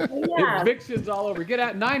 Yeah. Evictions all over. Get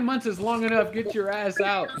out. 9 months is long enough. Get your ass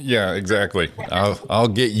out. Yeah, exactly. I'll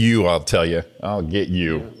get you. I'll tell you. I'll get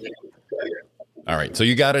you. All right. So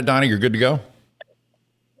you got it, Donna. You're good to go.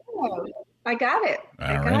 Oh, I got it.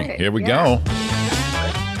 All right. Here we go.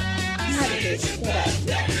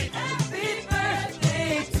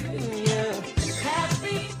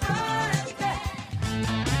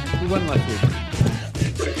 Who won last week?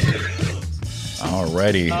 All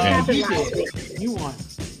righty. You won.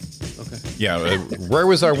 Okay. Yeah. Where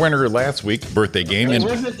was our winner last week? Birthday game. It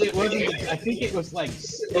wasn't. I think it was like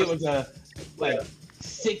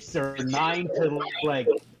 6 or 9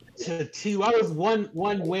 to 2. I was one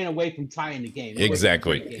win away from tying the game.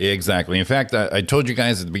 Exactly. In fact, I told you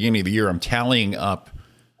guys at the beginning of the year, I'm tallying up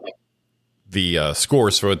the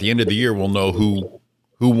scores. So at the end of the year, we'll know who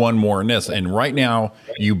won more in this. And right now,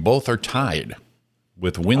 you both are tied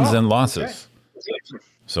with wins and losses. Okay.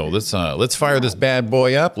 So let's fire this bad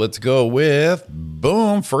boy up. Let's go with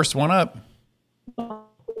boom. First one up.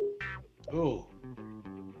 Ooh.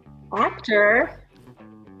 Actor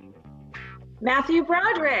Matthew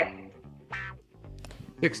Broderick.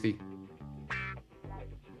 60.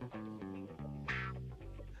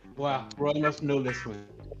 Wow, Roy must know this one.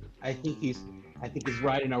 I think he's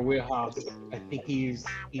right in our wheelhouse. I think he's.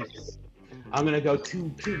 I'm gonna go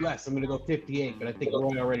two less. I'm gonna go 58, but I think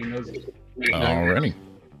Roy already knows it. Already.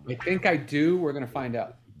 I think I do. We're going to find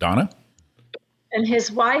out. Donna? And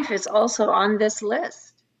his wife is also on this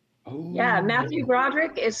list. Oh. Yeah, Matthew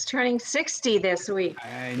Broderick is turning 60 this week.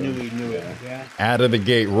 I knew he knew it. Yeah. Out of the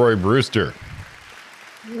gate, Roy Brewster.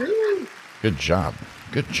 Woo. Good job.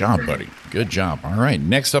 Good job, buddy. Good job. All right.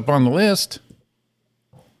 Next up on the list.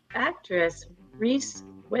 Actress Reese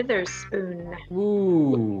Witherspoon.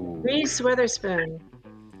 Ooh. Reese Witherspoon.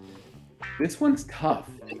 This one's tough.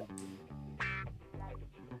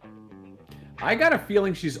 I got a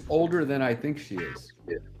feeling she's older than I think she is.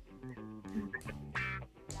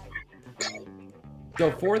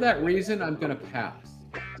 So for that reason, I'm going to pass.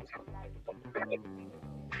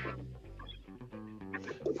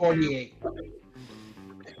 48.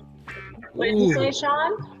 What did you say,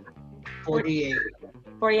 Sean? 48.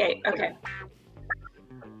 48. Okay.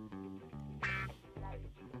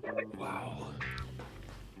 Wow.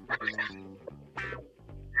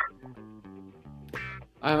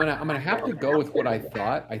 I'm gonna have to go with what I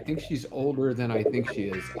thought. I think she's older than I think she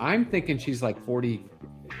is. I'm thinking she's like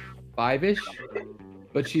 45-ish,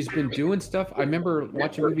 but she's been doing stuff. I remember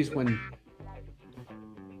watching movies when.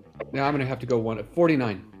 Now I'm gonna have to go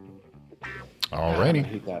 49. Alrighty. I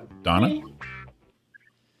hate that. Donna?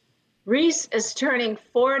 Reese is turning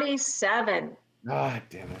 47. Ah,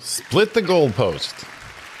 damn it. Split the goalpost.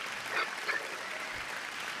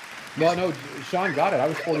 Well, no, Sean got it. I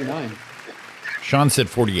was 49. Sean said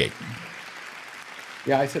 48.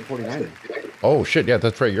 Yeah, I said 49. Oh, shit. Yeah,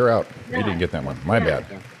 that's right. You're out. You didn't get that one. My bad.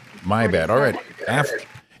 My bad. All right.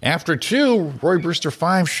 After 2, Roy Brewster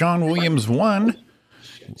 5, Sean Williams 1.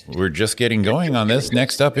 We're just getting going on this.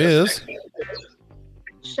 Next up is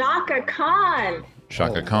Shaka Khan.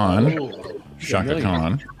 Shaka Khan. Shaka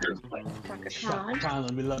Khan. Shaka Khan,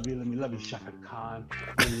 let me love you, Shaka Khan.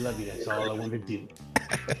 Let me love you, that's all I want to do.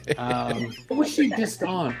 What was she just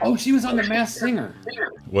on? Oh, she was on The Masked Singer.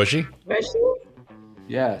 Was she? Was she?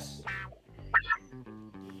 Yes.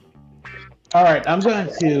 All right, I'm going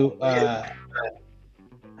to.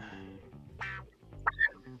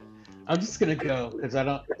 I'm just gonna go because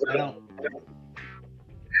I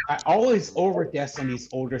always overguess on these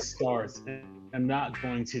older stars. I'm not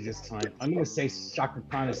going to this time. I'm going to say Shaka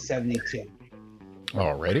Khan is 72.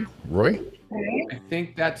 Already, Roy? I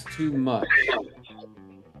think that's too much.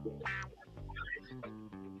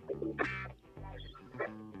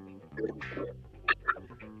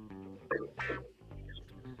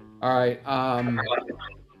 All right.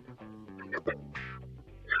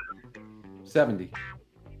 70.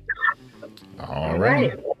 All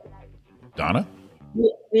right. Donna?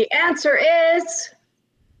 The answer is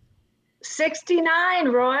 69,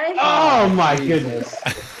 Roy. Oh my goodness.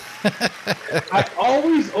 I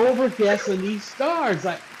always overguess on these stars.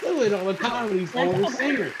 I do it all the time with these older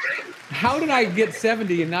singers. How did I get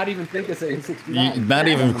 70 and not even think of saying 69? Not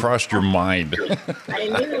even crossed your mind. I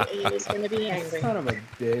knew he was going to be angry. Son of a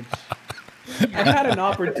bitch. I had an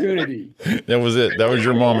opportunity. That was it. That was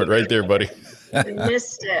your moment right there, buddy. You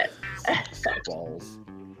missed it. Balls.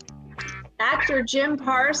 Actor Jim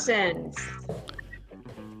Parsons.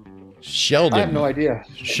 Sheldon. I have no idea.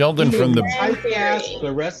 Sheldon from the. Typecast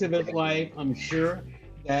the rest of his life. I'm sure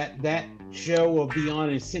that show will be on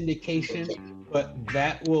in syndication, but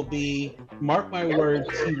that will be, mark my words,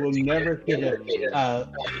 he will never get a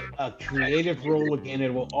creative role again.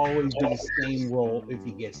 It will always be the same role if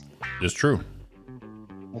he gets it. It's true.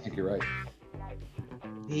 I think you're right.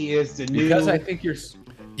 He is the new. Because I think you're.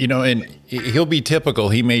 You know, and he'll be typical.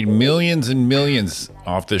 He made millions and millions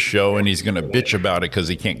off this show, and he's going to bitch about it because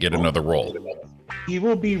he can't get another role. He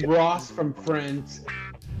will be Ross from Friends,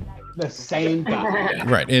 the same guy.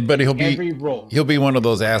 Right, but he'll be every role. He'll be one of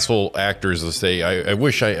those asshole actors that say, "I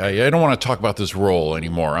wish I don't want to talk about this role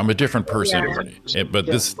anymore. I'm a different person." Yeah. But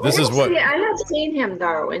this is what I have seen him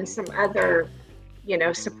though in some other,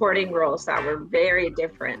 supporting roles that were very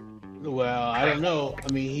different. Well, I don't know.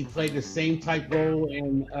 I mean, he played the same type role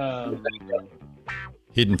in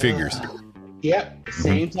Hidden Figures. Yep,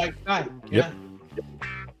 same type guy. Yep.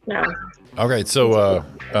 Yeah. Okay, so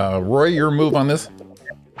Roy, your move on this?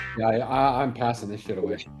 Yeah, I'm passing this shit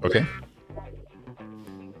away. Okay.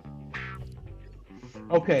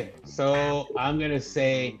 Okay, so I'm gonna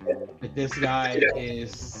say that this guy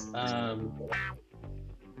is. I'm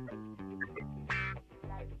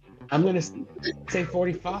gonna say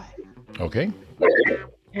 45. Okay.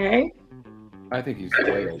 Okay. I think he's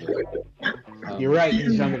way older. You're right.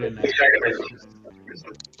 He's younger than that.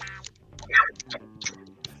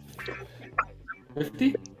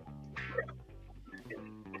 50?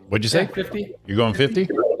 What'd you say? 50? You're going 50?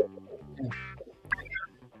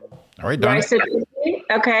 All right, Donna.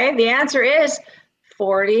 Okay, the answer is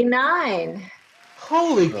 49.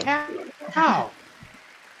 Holy cow!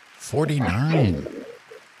 49.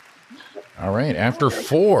 All right, after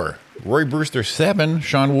 4, Roy Brewster 7,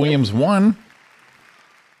 Sean Williams 1.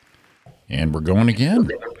 And we're going again.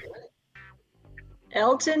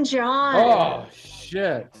 Elton John. Oh,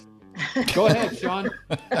 shit. Go ahead, Sean.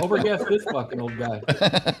 Overguess this fucking old guy.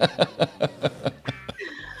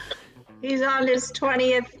 He's on his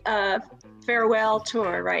 20th farewell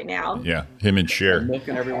tour right now. Yeah, him and Cher.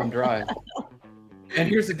 Milking everyone dry. And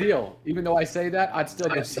here's the deal. Even though I say that, I'd still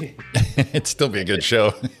go see it. It'd still be a good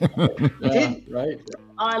show. Yeah, right?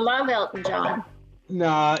 Oh, I love Elton John.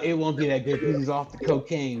 Nah, it won't be that good because he's off the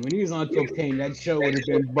cocaine. When he was on cocaine, that show would have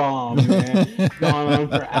been bomb, man. Gone on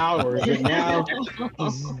for hours. And now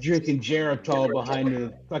he's drinking Geritol behind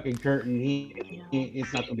the fucking curtain.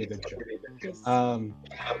 It's not going to be a good show.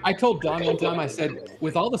 I told Don one time, I said,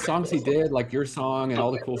 with all the songs he did, like your song and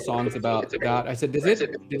all the cool songs about God, I said, did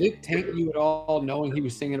it taint you at all knowing he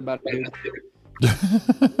was singing about a dude?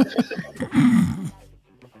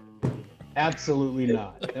 Absolutely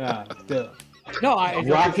not. Still. No,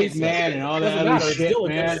 Rocket Man and all that other shit,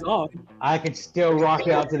 man. I could still rock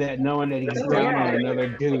out to that knowing that he's down on another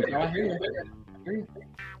dude. I hear you.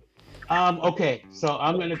 Okay, so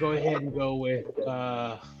I'm gonna go ahead and go with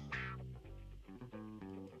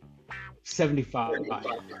 75.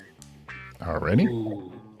 Already?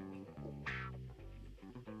 Ooh.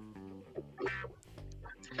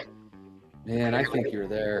 Man, I think you're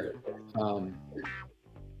there.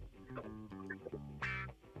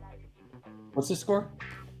 What's the score?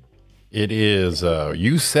 It is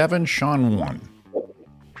you 7, Sean 1. All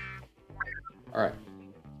right.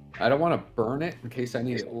 I don't want to burn it in case I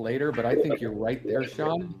need it later, but I think you're right there,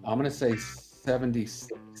 Sean. I'm going to say 76.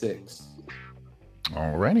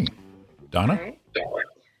 Alrighty. Donna? Okay.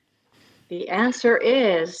 The answer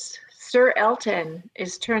is Sir Elton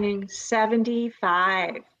is turning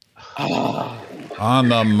 75. Oh. On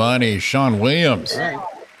the money, Sean Williams.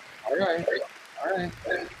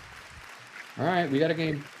 All right, we got a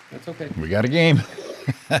game. That's okay. We got a game.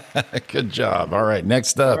 Good job. All right,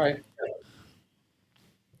 next up. All right.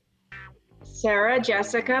 Sarah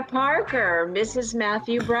Jessica Parker, Mrs.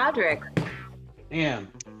 Matthew Broderick. Damn.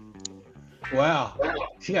 Wow.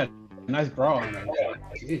 She got a nice bra on her.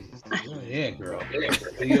 Jesus. Oh, yeah, girl.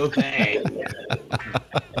 Do your thing.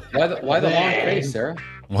 Why the long face, Sarah?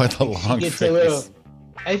 Why the long face?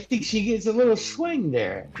 I think she gets a little swing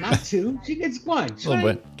there. Not two. She gets one. A little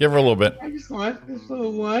bit. Give her a little bit. I just want this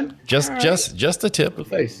little one. Just a tip. The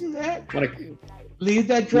face. See that? Wanna, Leave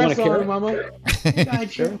that dress you on, Mama.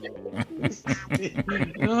 Gotcha.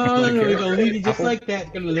 No, we're gonna leave it just like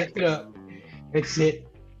that. Gonna lift it up. That's it.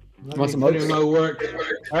 Want some put oats? in my work.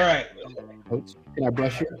 All right. Oats. Can I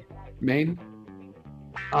brush your mane?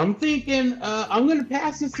 I'm thinking. I'm gonna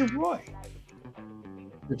pass this to Roy.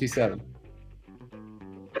 57.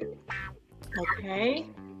 Okay.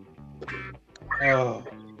 Oh.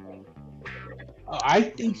 I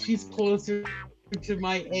think she's closer to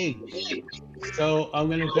my age. So I'm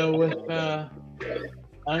gonna go with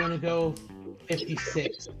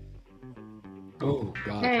 56. Oh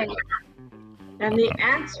God. Okay. And the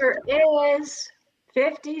answer is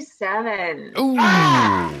 57. Ooh.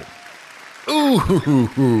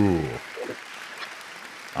 Ooh.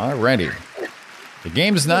 All righty. The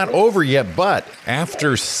game's not over yet, but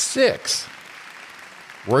after 6,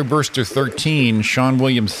 Roy Burster 13, Sean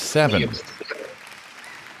Williams 7.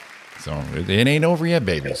 So it ain't over yet,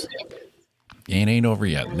 babies. It ain't over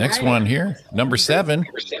yet. Next one here, number 7.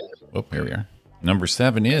 Oh, here we are. Number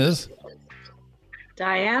 7 is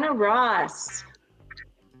Diana Ross.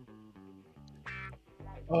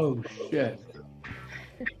 Oh shit.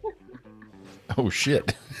 oh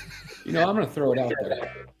shit. You know, I'm gonna throw it out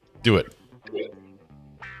there. Do it.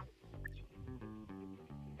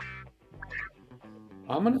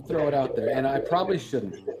 I'm gonna throw it out there, and I probably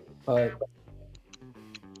shouldn't, but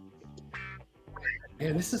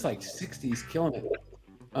man, this is like 60s killing it.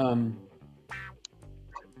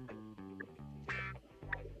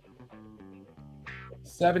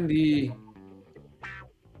 70.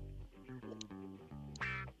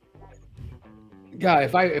 God,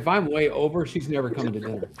 if I'm way over, she's never coming to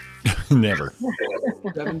dinner. Never.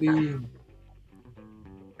 70.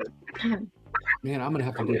 Man, I'm gonna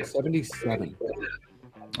have to do it. 77.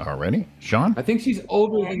 Already, Sean? I think she's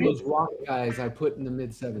older than those rock guys I put in the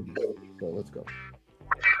mid 70s. So let's go.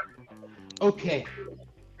 Okay.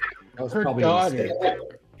 That was Her probably daughter. a mistake.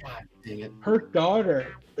 God dang it. Her daughter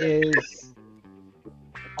is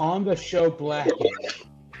on the show Blackish.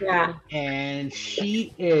 Yeah. And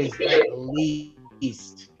she is at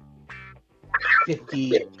least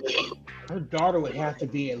 50. Her daughter would have to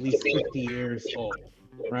be at least 50 years old,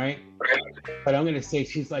 right? But I'm gonna say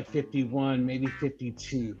she's like 51, maybe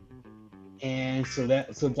 52. And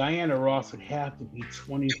so Diana Ross would have to be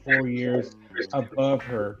 24 years above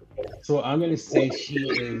her. So I'm gonna say she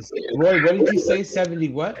is, Roy, what did you say? 70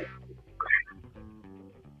 what?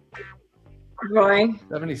 Roy?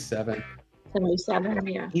 77. 77,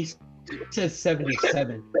 yeah. He says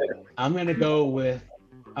 77. I'm gonna go with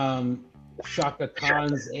Shaka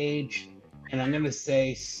Khan's age, and I'm gonna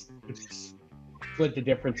say split the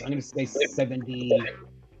difference. I'm gonna say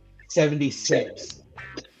 76.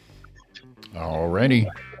 Alrighty.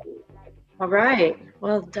 All right.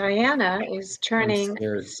 Well, Diana is turning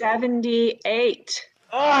 78.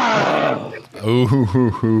 Oh!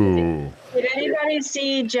 Ooh. Did anybody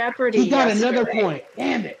see Jeopardy? He got yesterday? another point.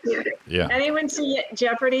 Damn it. Yeah. Anyone see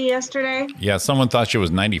Jeopardy yesterday? Yeah, someone thought she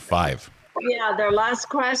was 95. Yeah, their last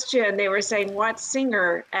question, they were saying what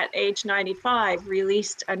singer at age 95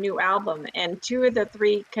 released a new album? And 2 of the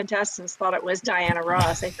 3 contestants thought it was Diana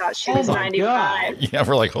Ross. They thought she was 95. Yeah,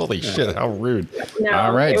 we're like, holy shit, how rude. No,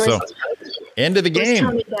 all right, it was- so end of the it was game.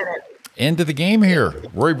 Tony Bennett. End of the game here.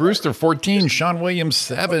 Roy Brewster 14, Sean Williams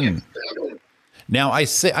 7. Now I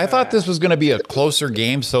thought this was going to be a closer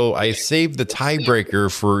game, so I saved the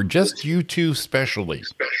tiebreaker for just you two specially.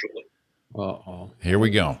 Uh-oh. Here we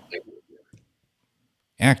go.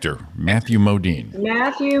 Actor Matthew Modine.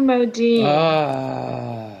 Matthew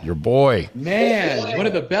Modine. Your boy. Man, one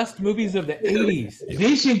of the best movies of the 80s.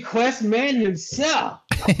 Vision Quest man himself.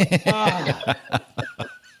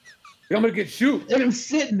 I'm gonna get shoot. And I'm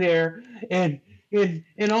sitting there, and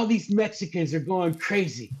all these Mexicans are going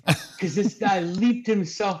crazy because this guy leaped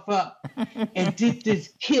himself up and did this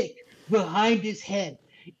kick behind his head,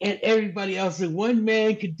 and everybody else said one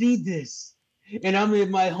man could do this, and I'm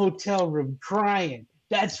in my hotel room crying.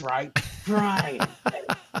 That's right, crying.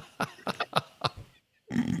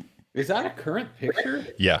 Is that a current picture?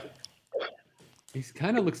 Yeah. He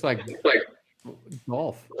kind of looks like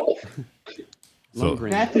Dolph. So-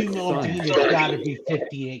 Matthew Modine has got to be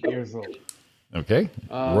 58 years old. Okay.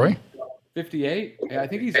 Roy? 58? Yeah, I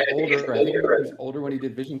think he's older. I think he was older when he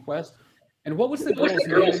did Vision Quest. And what was the girl's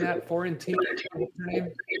name in that Florentine? What's her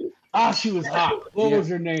name? Ah, she was hot. What was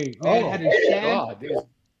her name? Oh, Had a shag? God.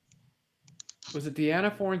 Was it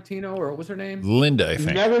Deanna Florentino, or what was her name? Linda, I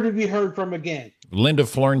think. Never to be heard from again. Linda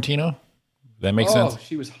Florentino? That makes sense?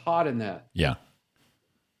 She was hot in that. Yeah.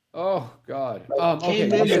 Oh, God.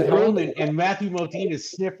 Came in the room and Matthew Modine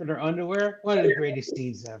is sniffing her underwear. One of the greatest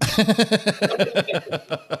scenes ever.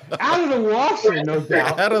 Out of the washer, no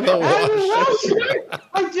doubt. Out of the washer.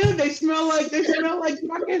 Oh, dude, they smell like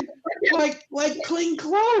fucking like clean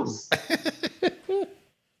clothes.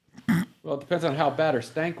 Well, it depends on how bad her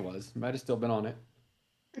stank was. Might have still been on it.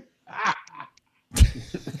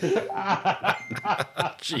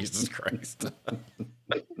 Jesus Christ.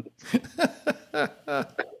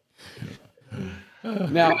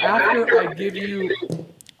 Now, after I give you,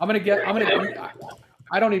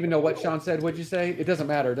 I don't even know what Sean said. What'd you say? It doesn't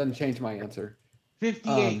matter. It doesn't change my answer.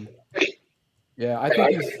 58. Yeah, I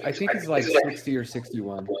think he's like 60 or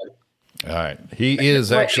 61. All right. He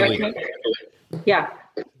is actually. Yeah.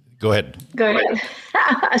 Go ahead.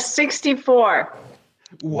 64.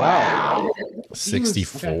 Wow.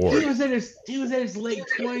 64. He was at his late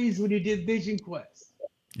 20s when he did Vision Quest.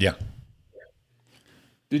 Yeah.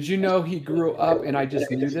 Did you know he grew up, and I just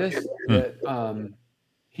knew this, that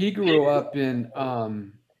he grew up in,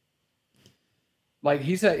 like,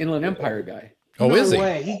 he's an Inland Empire guy. Oh, No is he?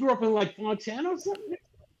 way. He grew up in like Montana or something?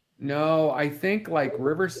 No, I think like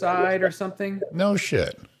Riverside or something. No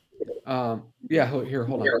shit. Yeah, here,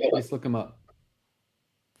 hold on. Let's look him up.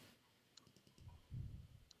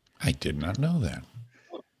 I did not know that.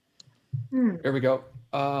 There we go.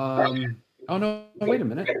 Oh, no, wait a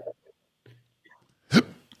minute.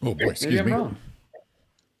 Oh, boy, excuse Maybe I'm me. wrong.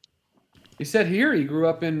 He said here he grew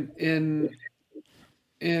up in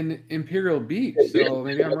Imperial Beach, so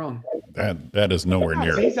maybe I'm wrong. That is nowhere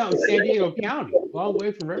near. He's out in San Diego County, long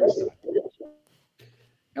way from Riverside.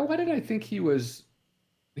 Now, why did I think he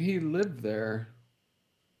lived there?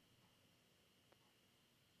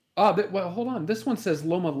 Oh, well, hold on. This one says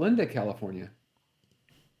Loma Linda, California.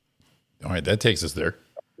 All right, that takes us there.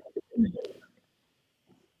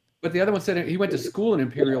 But the other one said he went to school in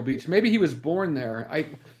Imperial Beach. Maybe he was born there. I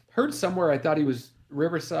heard somewhere I thought he was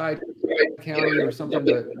Riverside County or something,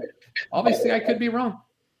 but obviously I could be wrong.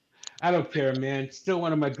 I don't care, man. Still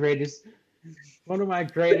one of my greatest movies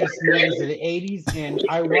of the 80s, and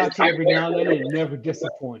I watch it every now and then, and it never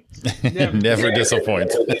disappoints. Never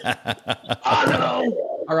disappoints. Oh, no.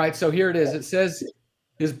 All right, so here it is. It says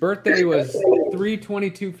his birthday was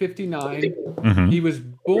 3/22/59. Mhm. He was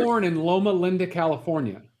born in Loma Linda,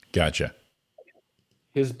 California. Gotcha.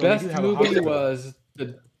 His best movie was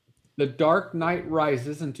The Dark Knight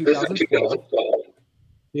Rises in 2012.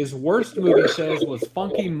 His worst movie says was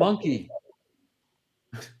Funky Monkey.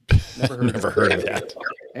 Never heard of that.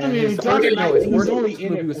 And his worst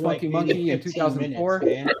movie was like Funky Monkey in 2004.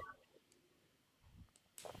 2004.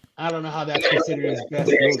 I don't know how that's considered his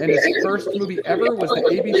best movie. And his first movie ever was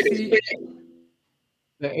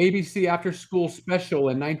the ABC After School Special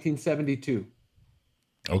in 1972.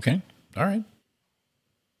 Okay. All right.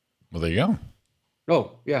 Well, there you go.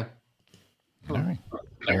 Oh, yeah. All right.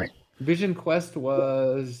 All right. Vision Quest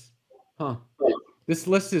was, This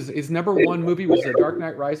list is number one movie was The Dark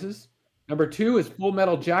Knight Rises. Number two is Full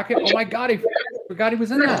Metal Jacket. Oh my God, I forgot he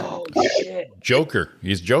was in that. Oh, shit. Joker.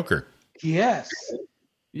 He's Joker. Yes.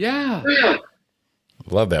 Yeah.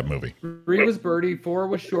 Love that movie. 3 was Birdie. 4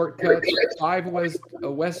 was Shortcuts. 5 was a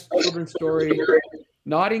West Children's Story.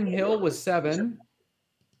 Notting Hill was 7.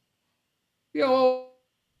 Yo.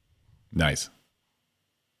 Nice.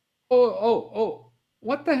 Oh.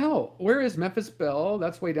 What the hell? Where is Memphis Belle?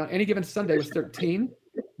 That's way down. Any Given Sunday was 13.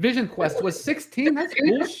 Vision Quest was 16. That's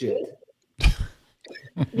bullshit.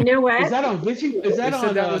 You know what? Is that on Vision? Is that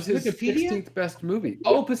on that was his Wikipedia? 16th best movie.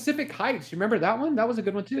 Oh, Pacific Heights. You remember that one? That was a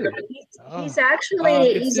good one too. He's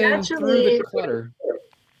actually Through the Clutter.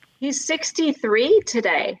 he's 63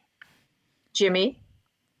 today, Jimmy.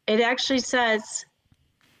 It actually says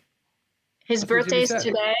his That's what Jimmy birthday's said.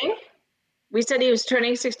 today. We said he was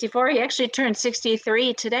turning 64. He actually turned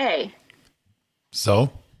 63 today.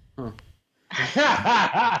 So?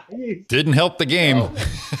 Didn't help the game.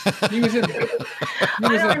 He was in I don't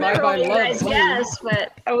Bye remember Bye what you Love. guys guessed,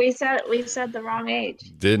 but we said the wrong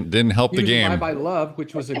age. Didn't help He the was in game. Bye Bye Love,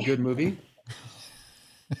 which was a good movie.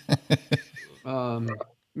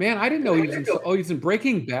 Man, I didn't know he was in. Oh, he's in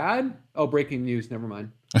Breaking Bad. Oh, Breaking News. Never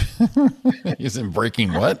mind. He's in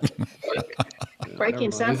Breaking what? Breaking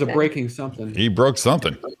Never mind. He's something. a Breaking something. He broke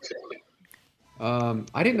something. I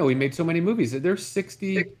didn't know he made so many movies. There's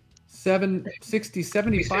 60,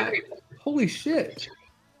 75. Holy shit.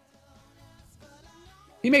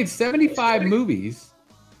 He made 75 movies,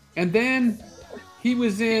 and then he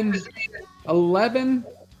was in 11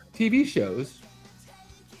 TV shows.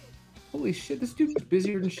 Holy shit, this dude was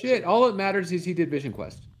busier than shit. All that matters is he did Vision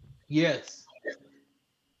Quest. Yes.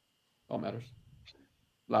 All matters.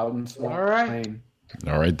 Loud and small. All right. Plain.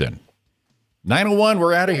 All right, then. 9:01,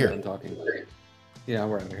 we're out of here. I'm talking. Yeah,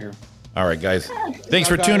 we're out of here. All right, guys. Thanks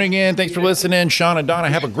for tuning in. Thanks for listening. Sean and Donna,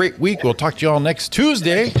 have a great week. We'll talk to you all next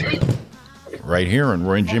Tuesday right here on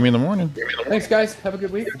Roy and Jimmy in the Morning. Thanks, guys. Have a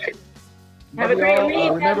good week. Have a great y'all.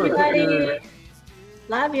 week, Remember, everybody.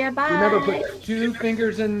 Love you. Bye. Remember, put two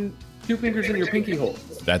fingers in your pinky hole.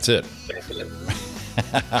 That's it.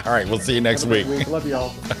 All right, we'll see you next week. Love y'all.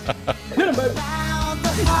 Hit 'em, baby.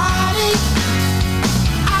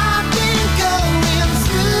 I've been going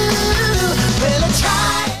through. Well, I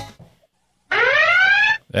tried.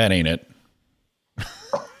 That ain't it.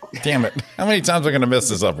 Damn it. How many times am I going to mess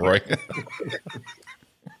this up, Roy?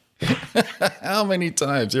 How many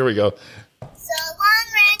times? Here we go.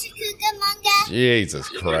 Jesus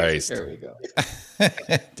Christ. There we go.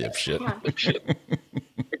 Dipshit.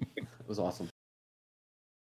 It was awesome.